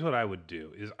here's what I would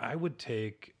do is I would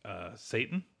take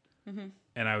Satan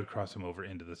and I would cross him over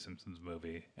into the Simpsons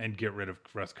movie and get rid of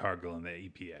Russ Cargill and the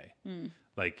EPA.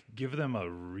 Like, give them a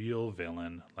real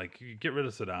villain. Like, get rid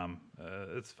of Saddam.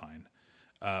 It's fine.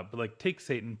 But, like, take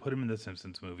Satan, put him in the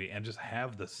Simpsons movie, and just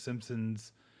have the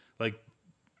Simpsons, like,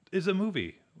 is a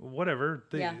movie. Whatever.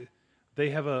 They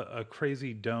have a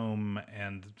crazy dome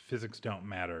and physics don't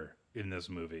matter in this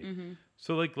movie.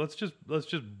 So, like, let's just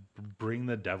bring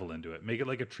the devil into it. Make it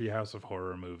like a Treehouse of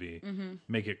Horror movie.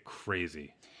 Make it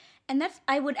crazy. And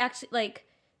I would actually, like,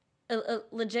 a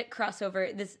legit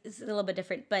crossover. This is a little bit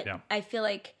different, but I feel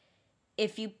like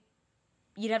if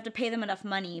you'd have to pay them enough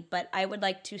money, but I would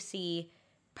like to see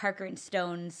Parker and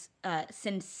Stone's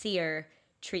sincere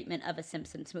treatment of a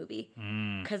Simpsons movie.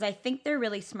 Because I think they're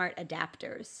really smart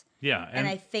adapters. Yeah. And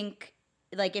I think,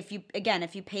 like, if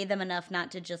you pay them enough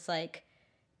not to just, like,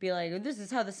 be like, this is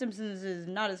how The Simpsons is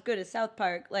not as good as South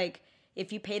Park, like...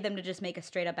 If you paid them to just make a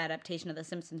straight-up adaptation of the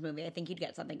Simpsons movie, I think you'd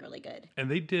get something really good. And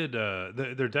they did,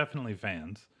 they're definitely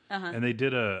fans. And they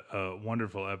did a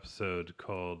wonderful episode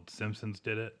called Simpsons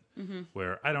Did It,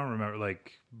 where I don't remember,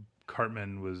 like,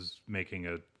 Cartman was making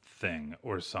a thing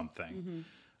or something.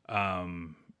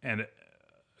 And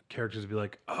characters would be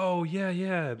like, oh,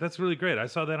 yeah, that's really great. I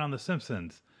saw that on The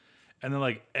Simpsons. And then,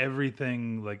 like,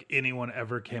 everything, like, anyone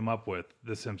ever came up with,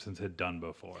 The Simpsons had done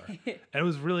before. And it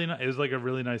was really nice. It was, like, a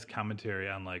really nice commentary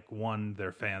on, like,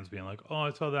 their fans being like, oh,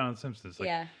 I saw that on Simpsons.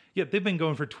 Like, yeah, they've been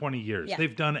going for 20 years. Yeah.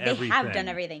 They've done everything. They have done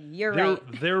everything. You're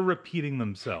right. They're repeating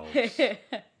themselves.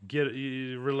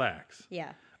 Relax.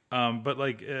 Yeah. But,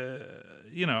 like,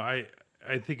 I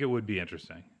think it would be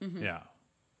interesting. Yeah.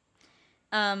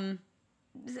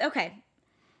 Okay.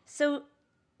 So...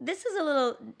 This is a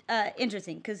little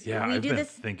interesting because I've been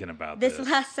thinking about this. This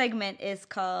last segment is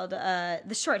called,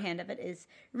 the shorthand of it is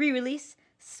re-release,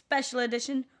 special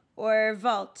edition, or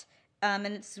vault. And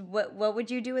it's what would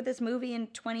you do with this movie in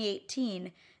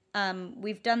 2018?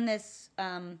 We've done this,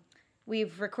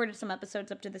 we've recorded some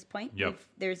episodes up to this point.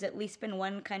 There's at least been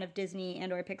one kind of Disney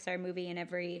and or Pixar movie in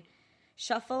every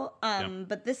shuffle,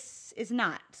 but this is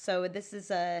not. So this is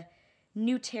a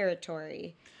new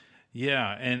territory.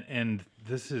 Yeah, and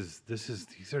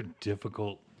these are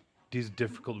difficult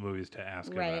movies to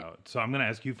ask about. So I'm going to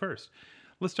ask you first.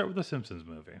 Let's start with the Simpsons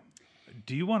movie.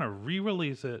 Do you want to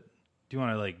re-release it? Do you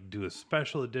want to, like, do a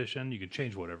special edition? You can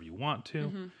change whatever you want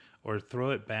to, or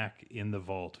throw it back in the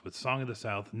vault with Song of the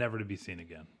South, never to be seen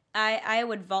again. I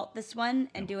would vault this one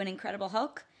and do an Incredible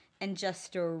Hulk and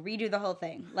just redo the whole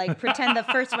thing, like pretend the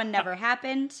first one never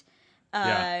happened.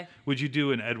 Would you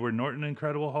do an Edward Norton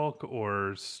Incredible Hulk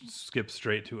or skip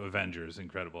straight to Avengers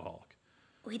Incredible Hulk?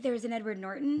 Wait, there was an Edward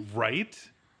Norton? Right?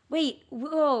 Wait,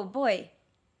 whoa, boy.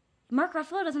 Mark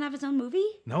Ruffalo doesn't have his own movie?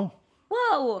 No.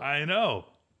 Whoa. I know.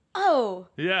 Oh.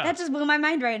 Yeah. That just blew my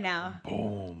mind right now.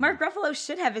 Boom. Mark Ruffalo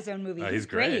should have his own movie. He's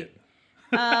great.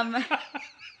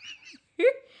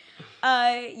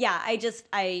 Yeah, I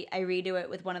redo it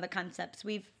with one of the concepts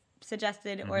we've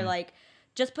suggested, or like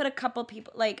just put a couple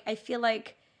people. Like I feel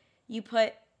like you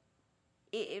put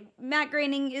Matt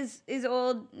Groening is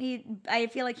old. I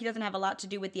feel like he doesn't have a lot to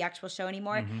do with the actual show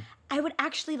anymore. I would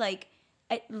actually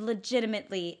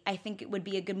legitimately, I think it would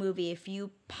be a good movie if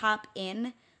you pop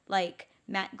in like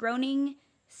Matt Groening,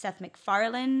 Seth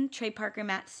MacFarlane, Trey Parker,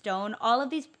 Matt Stone, all of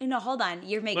these. Hold on,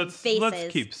 you're making faces.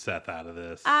 Let's keep Seth out of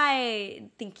this. I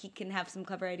think he can have some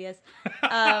clever ideas.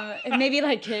 Maybe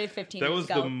like 15 That years was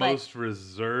ago. the most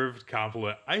reserved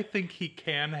compliment. I think he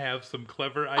can have some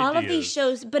clever ideas. All of these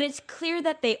shows, but it's clear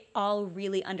that they all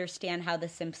really understand how The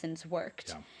Simpsons worked.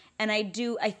 Yeah. And I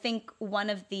think one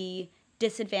of the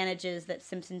disadvantages that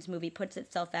Simpsons movie puts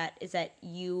itself at is that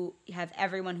you have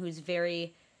everyone who's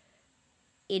very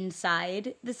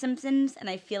inside The Simpsons, and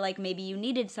I feel like maybe you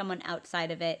needed someone outside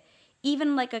of it,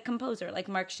 even like a composer like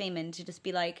Mark Shaman, to just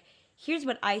be like, here's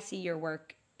what I see your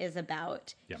work is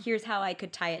about. Yeah. Here's how I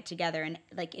could tie it together and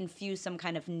like infuse some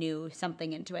kind of new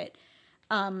something into it.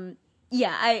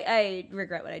 I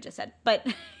regret what I just said, but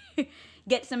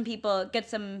get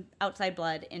some outside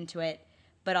blood into it,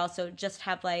 but also just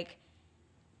have like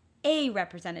a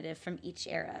representative from each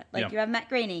era. Like you have Matt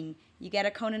Groening, you get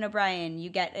a Conan O'Brien, you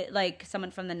get like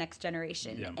someone from the next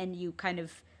generation, and you kind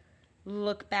of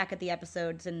look back at the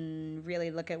episodes and really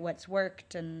look at what's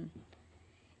worked. And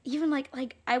even like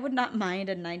I would not mind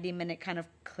a 90-minute kind of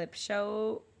clip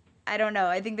show. I don't know.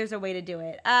 I think there's a way to do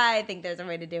it. I'm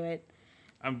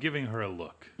giving her a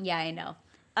look. Yeah, I know.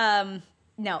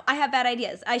 No, I have bad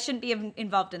ideas. I shouldn't be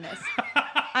involved in this.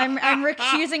 I'm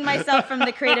recusing myself from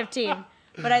the creative team.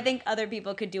 But I think other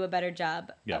people could do a better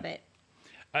job of it.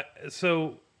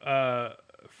 So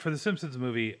for the Simpsons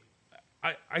movie,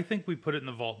 I think we put it in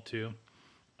the vault too.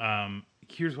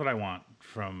 Here's what I want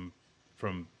from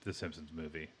the Simpsons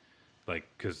movie, like,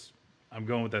 because I'm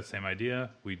going with that same idea.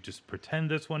 We just pretend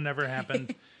this one never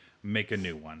happened, make a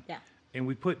new one. Yeah. And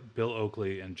we put Bill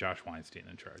Oakley and Josh Weinstein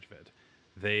in charge of it.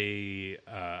 They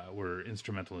were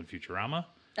instrumental in Futurama.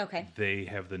 Okay. They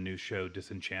have the new show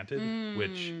Disenchanted,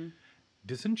 which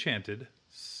Disenchanted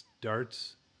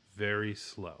starts very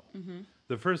slow.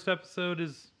 The first episode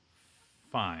is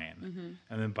fine.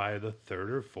 And then by the third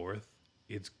or fourth,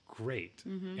 it's great.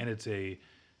 And it's a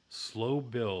slow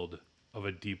build of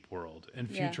a deep world. And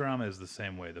Futurama is the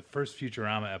same way. The first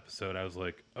Futurama episode, I was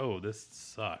like, oh, this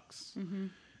sucks.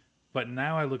 But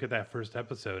now I look at that first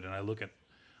episode and I look at,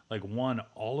 like, one,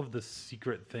 all of the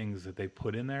secret things that they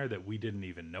put in there that we didn't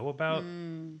even know about.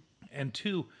 And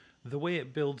two, the way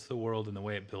it builds the world and the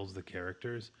way it builds the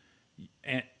characters.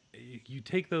 And you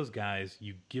take those guys,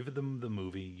 you give them the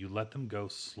movie, you let them go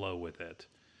slow with it,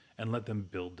 and let them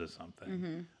build to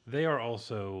something. They are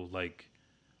also, like,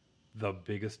 the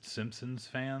biggest Simpsons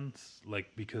fans,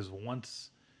 like, because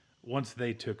once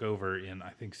they took over in,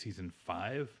 I think, season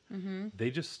 5, they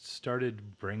just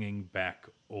started bringing back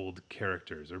old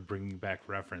characters or bringing back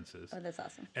references. Oh, that's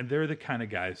awesome. And they're the kind of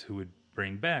guys who would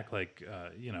bring back, like,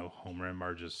 Homer and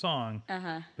Marge's song,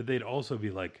 but they'd also be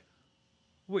like,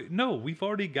 wait, no, we've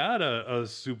already got a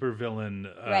super villain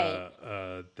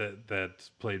that's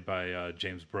played by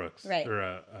James Brooks,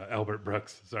 or Albert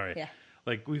Brooks, sorry. Yeah.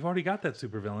 Like, we've already got that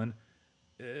super villain.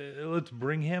 Let's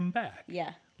bring him back.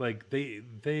 Yeah. Like,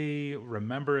 they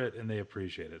remember it and they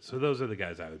appreciate it. So those are the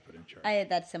guys I would put in charge.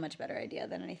 That's a much better idea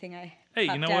than anything I Hey,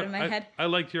 popped you know out what? of my head. I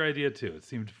liked your idea too. It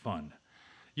seemed fun.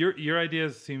 Your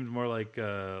ideas seemed more like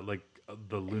the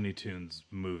Looney Tunes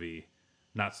movie,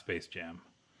 not Space Jam.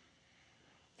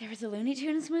 There was a Looney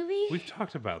Tunes movie? We've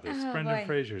talked about this. Oh, Brendan boy.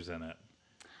 Fraser's in it.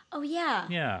 Oh, yeah.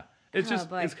 Yeah. It's Oh, just,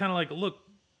 boy. it's kind of like, look,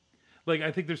 like,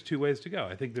 I think there's two ways to go.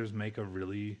 I think there's make a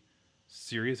really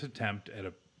serious attempt at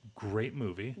a great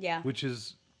movie, which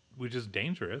is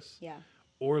dangerous. Yeah.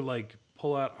 Or, like,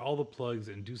 pull out all the plugs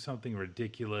and do something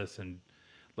ridiculous and,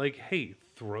 like, hey,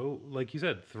 like you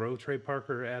said, throw Trey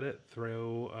Parker at it,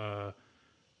 throw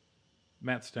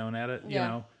Matt Stone at it, you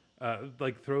know,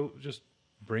 just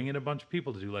bring in a bunch of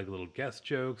people to do, like, little guest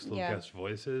jokes, little guest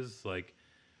voices. Like,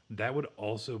 that would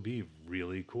also be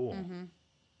really cool.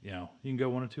 You know, you can go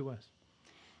one of two ways.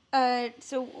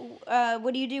 So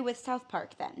what do you do with South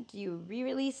Park then? Do you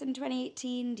re-release in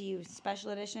 2018? Do you special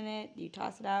edition it? Do you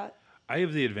toss it out? I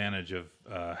have the advantage of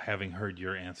having heard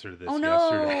your answer to this Oh, no.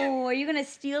 yesterday. Are you going to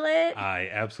steal it? I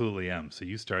absolutely am. So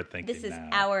you start thinking This is now.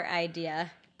 our idea.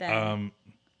 Then.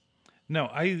 No,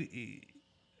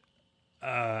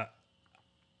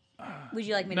 Would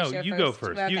you like me to share No, you first? go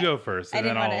first. Okay. You go first, and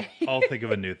then I'll think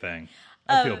of a new thing.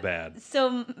 I feel bad.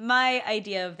 So my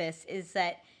idea of this is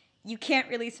that you can't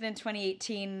release it in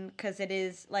 2018 because it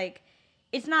is like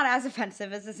it's not as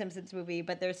offensive as the Simpsons movie,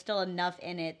 but there's still enough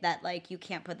in it that like you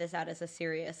can't put this out as a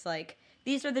serious like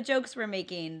these are the jokes we're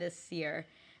making this year.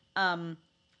 And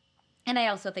I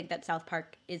also think that South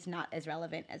Park is not as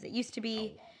relevant as it used to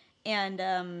be.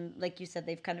 And like you said,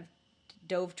 they've kind of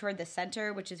dove toward the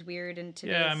center, which is weird in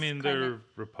today's Yeah, I mean, climate. they're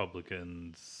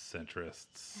Republican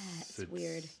centrists. It's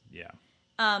weird. Yeah.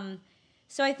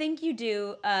 So I think you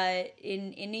do.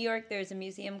 In New York, there's a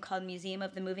museum called Museum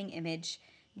of the Moving Image.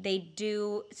 They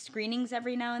do screenings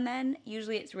every now and then.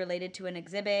 Usually it's related to an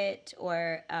exhibit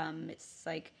or it's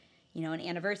like, you know, an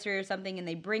anniversary or something, and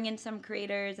they bring in some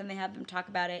creators and they have them talk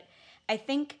about it. I don't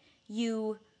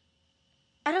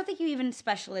think you even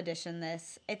special edition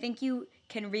this. I think you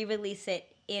can re-release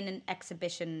it in an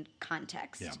exhibition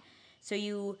context. Yeah. So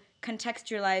you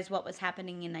contextualize what was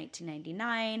happening in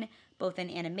 1999, both in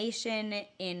animation,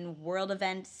 in world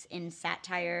events, in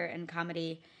satire and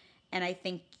comedy. And I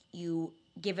think you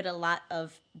give it a lot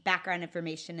of background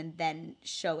information and then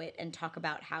show it and talk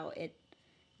about how it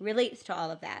relates to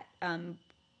all of that.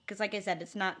 Because like I said,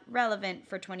 it's not relevant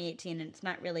for 2018 and it's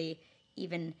not really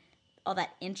even all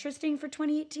that interesting for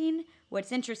 2018.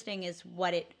 What's interesting is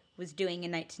what it was doing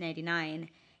in 1999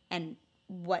 and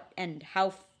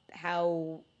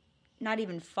how not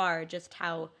even far, just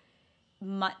how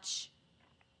much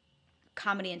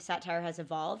comedy and satire has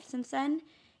evolved since then,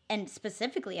 and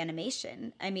specifically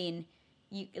animation. I mean,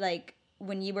 you like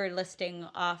when you were listing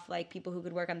off like people who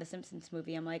could work on the Simpsons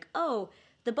movie, I'm like, oh,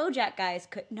 the BoJack guys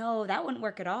could. No, that wouldn't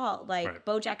work at all. Like Right.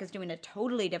 BoJack is doing a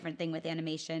totally different thing with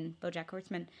animation. BoJack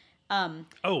Horseman.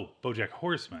 BoJack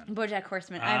Horseman. BoJack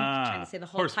Horseman. I'm trying to say the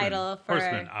whole Horseman. title for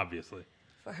Horseman, obviously.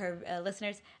 for her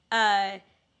listeners.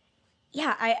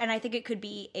 Yeah, I think it could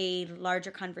be a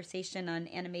larger conversation on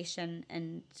animation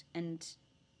and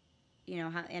you know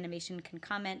how animation can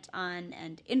comment on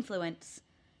and influence,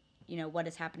 you know, what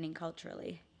is happening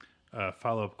culturally.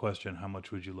 Follow-up question: how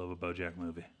much would you love a BoJack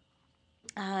movie?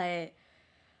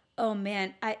 Oh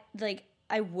man, I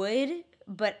would,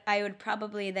 but I would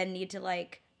probably then need to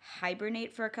like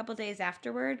hibernate for a couple days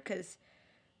afterward because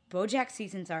BoJack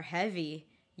seasons are heavy.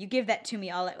 You give that to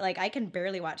me all like I can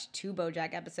barely watch 2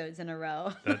 BoJack episodes in a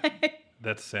row.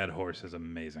 That sad horse is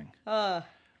amazing. Oh,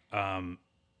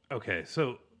 Okay,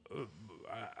 so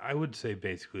I would say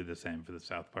basically the same for the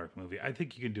South Park movie. I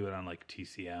think you can do it on like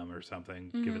TCM or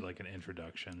something. Give it like an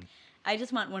introduction. I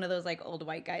just want one of those like old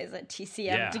white guys at TCM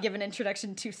Yeah. to give an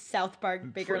introduction to South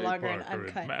Park, bigger, Trey longer, Parker and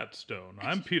uncut. Matt Stone.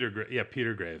 I'm Peter.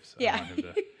 Peter Graves. I Yeah. want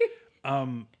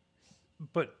him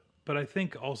to- but I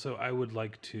think also I would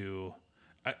like to.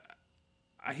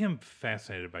 I am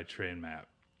fascinated by Trey and Matt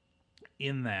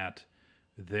in that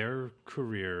their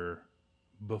career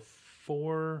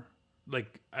before,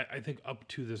 like I think up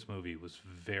to this movie was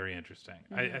very interesting.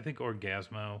 I think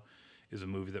Orgasmo is a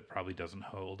movie that probably doesn't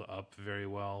hold up very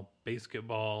well.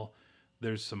 Basketball,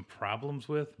 there's some problems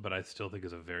with, but I still think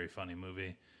is a very funny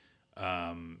movie.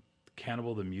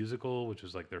 Cannibal the Musical, which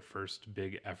was like their first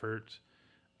big effort,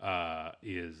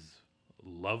 is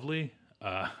lovely.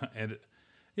 And,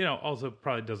 you know, also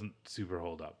probably doesn't super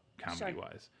hold up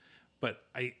comedy-wise. But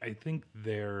I think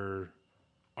their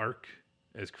arc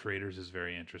as creators is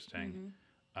very interesting.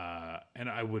 And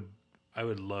I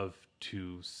would love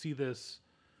to see this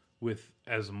with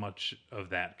as much of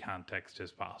that context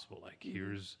as possible. Like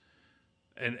here's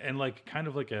and like kind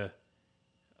of like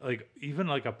even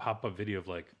like a pop-up video of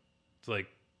like it's like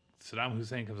Saddam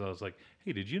Hussein comes out. It's like,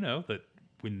 hey, did you know that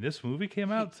when this movie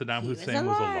came out, Saddam Hussein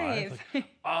was alive? Like,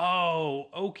 oh,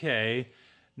 okay.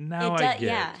 Now I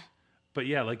get it. But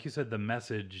yeah, like you said, the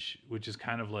message, which is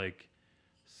kind of like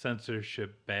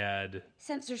censorship bad.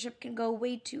 Censorship can go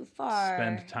way too far.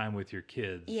 Spend time with your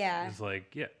kids. Yeah. It's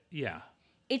like, yeah.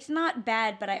 It's not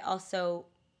bad, but I also,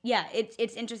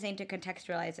 it's interesting to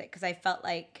contextualize it because I felt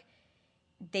like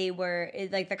they were,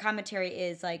 like the commentary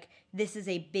is like, this is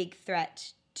a big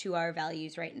threat to our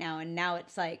values right now. And now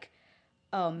it's like,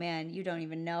 oh man, you don't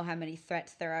even know how many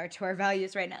threats there are to our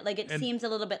values right now. Like it seems a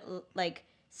little bit like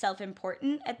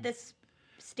self-important at this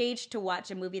stage to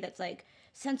watch a movie that's like,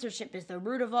 censorship is the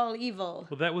root of all evil.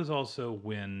 Well, that was also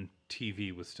when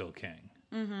TV was still king.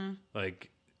 Mm-hmm.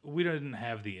 Like, we didn't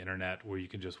have the internet where you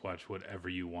can just watch whatever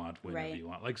you want whenever you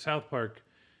want. Like South Park,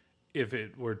 if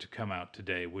it were to come out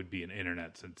today, would be an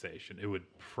internet sensation. It would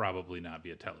probably not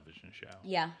be a television show.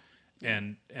 Yeah.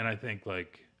 And I think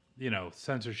like, you know,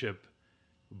 censorship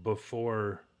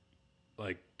before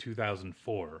like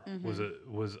 2004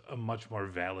 was a much more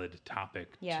valid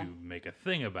topic to make a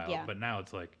thing about. Yeah. But now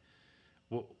it's like,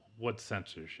 what's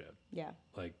censorship? Yeah.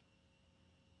 Like,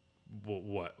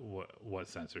 what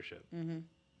censorship? Mm-hmm.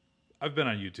 I've been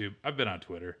on YouTube. I've been on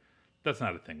Twitter. that's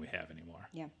not a thing we have anymore.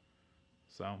 Yeah.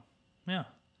 So, yeah.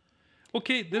 Well,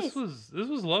 Kate, this Nice.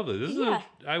 was lovely. This Yeah.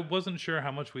 I wasn't sure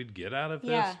how much we'd get out of this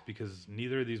Yeah. because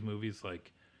neither of these movies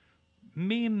like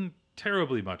mean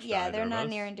terribly much. Yeah, to either they're of not us.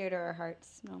 near and dear to our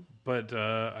hearts. No. But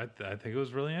I think it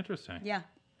was really interesting. Yeah.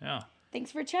 Yeah. Thanks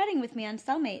for chatting with me on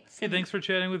Cellmates. Hey, thanks for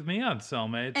chatting with me on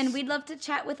Cellmates. And we'd love to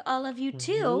chat with all of you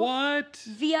too What?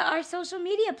 via our social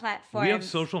media platforms. We have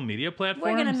social media platforms?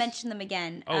 We're going to mention them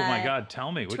again. Oh my God,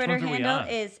 tell me. Which Twitter ones are we handle on?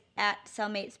 is at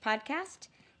Cellmates Podcast,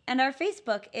 and our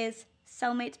Facebook is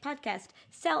Cellmates Podcast.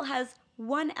 Cell has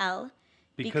one L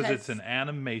because it's an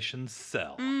animation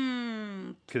cell.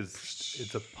 Because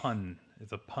it's a pun.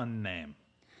 It's a pun name.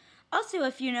 Also,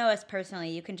 if you know us personally,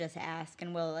 you can just ask,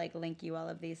 and we'll like link you all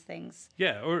of these things.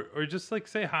 Yeah, or just like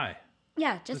say hi.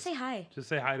 Yeah, just say hi. Just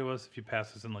say hi to us if you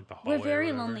pass us in like the hallway. We're very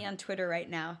or whatever. lonely on Twitter right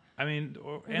now. I mean,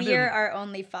 We're our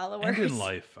only followers. and in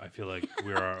life, I feel like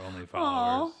we're our only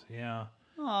followers. Yeah,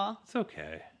 Aw. it's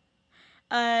okay.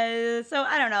 So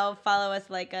I don't know. Follow us,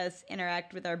 like us,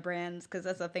 interact with our brands because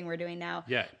that's the thing we're doing now.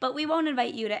 Yeah. But we won't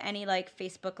invite you to any like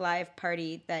Facebook Live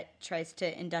party that tries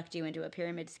to induct you into a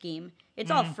pyramid scheme. It's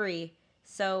all free.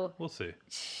 So We'll see.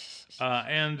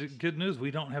 And good news, we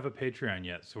don't have a Patreon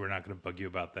yet, so we're not going to bug you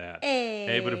about that.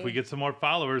 Hey. But if we get some more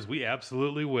followers, we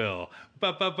absolutely will.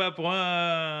 Ba-ba-ba-ba.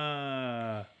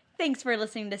 thanks for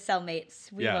listening to Cellmates.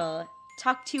 We Yeah. will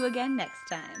talk to you again next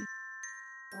time.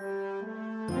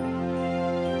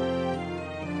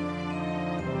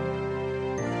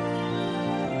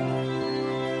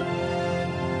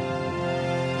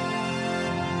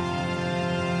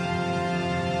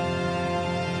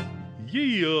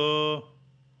 Yeah,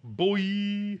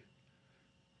 boy.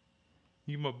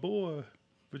 You my boy,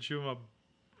 but you're my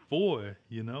boy,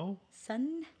 you know,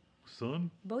 Son,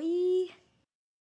 son. boy.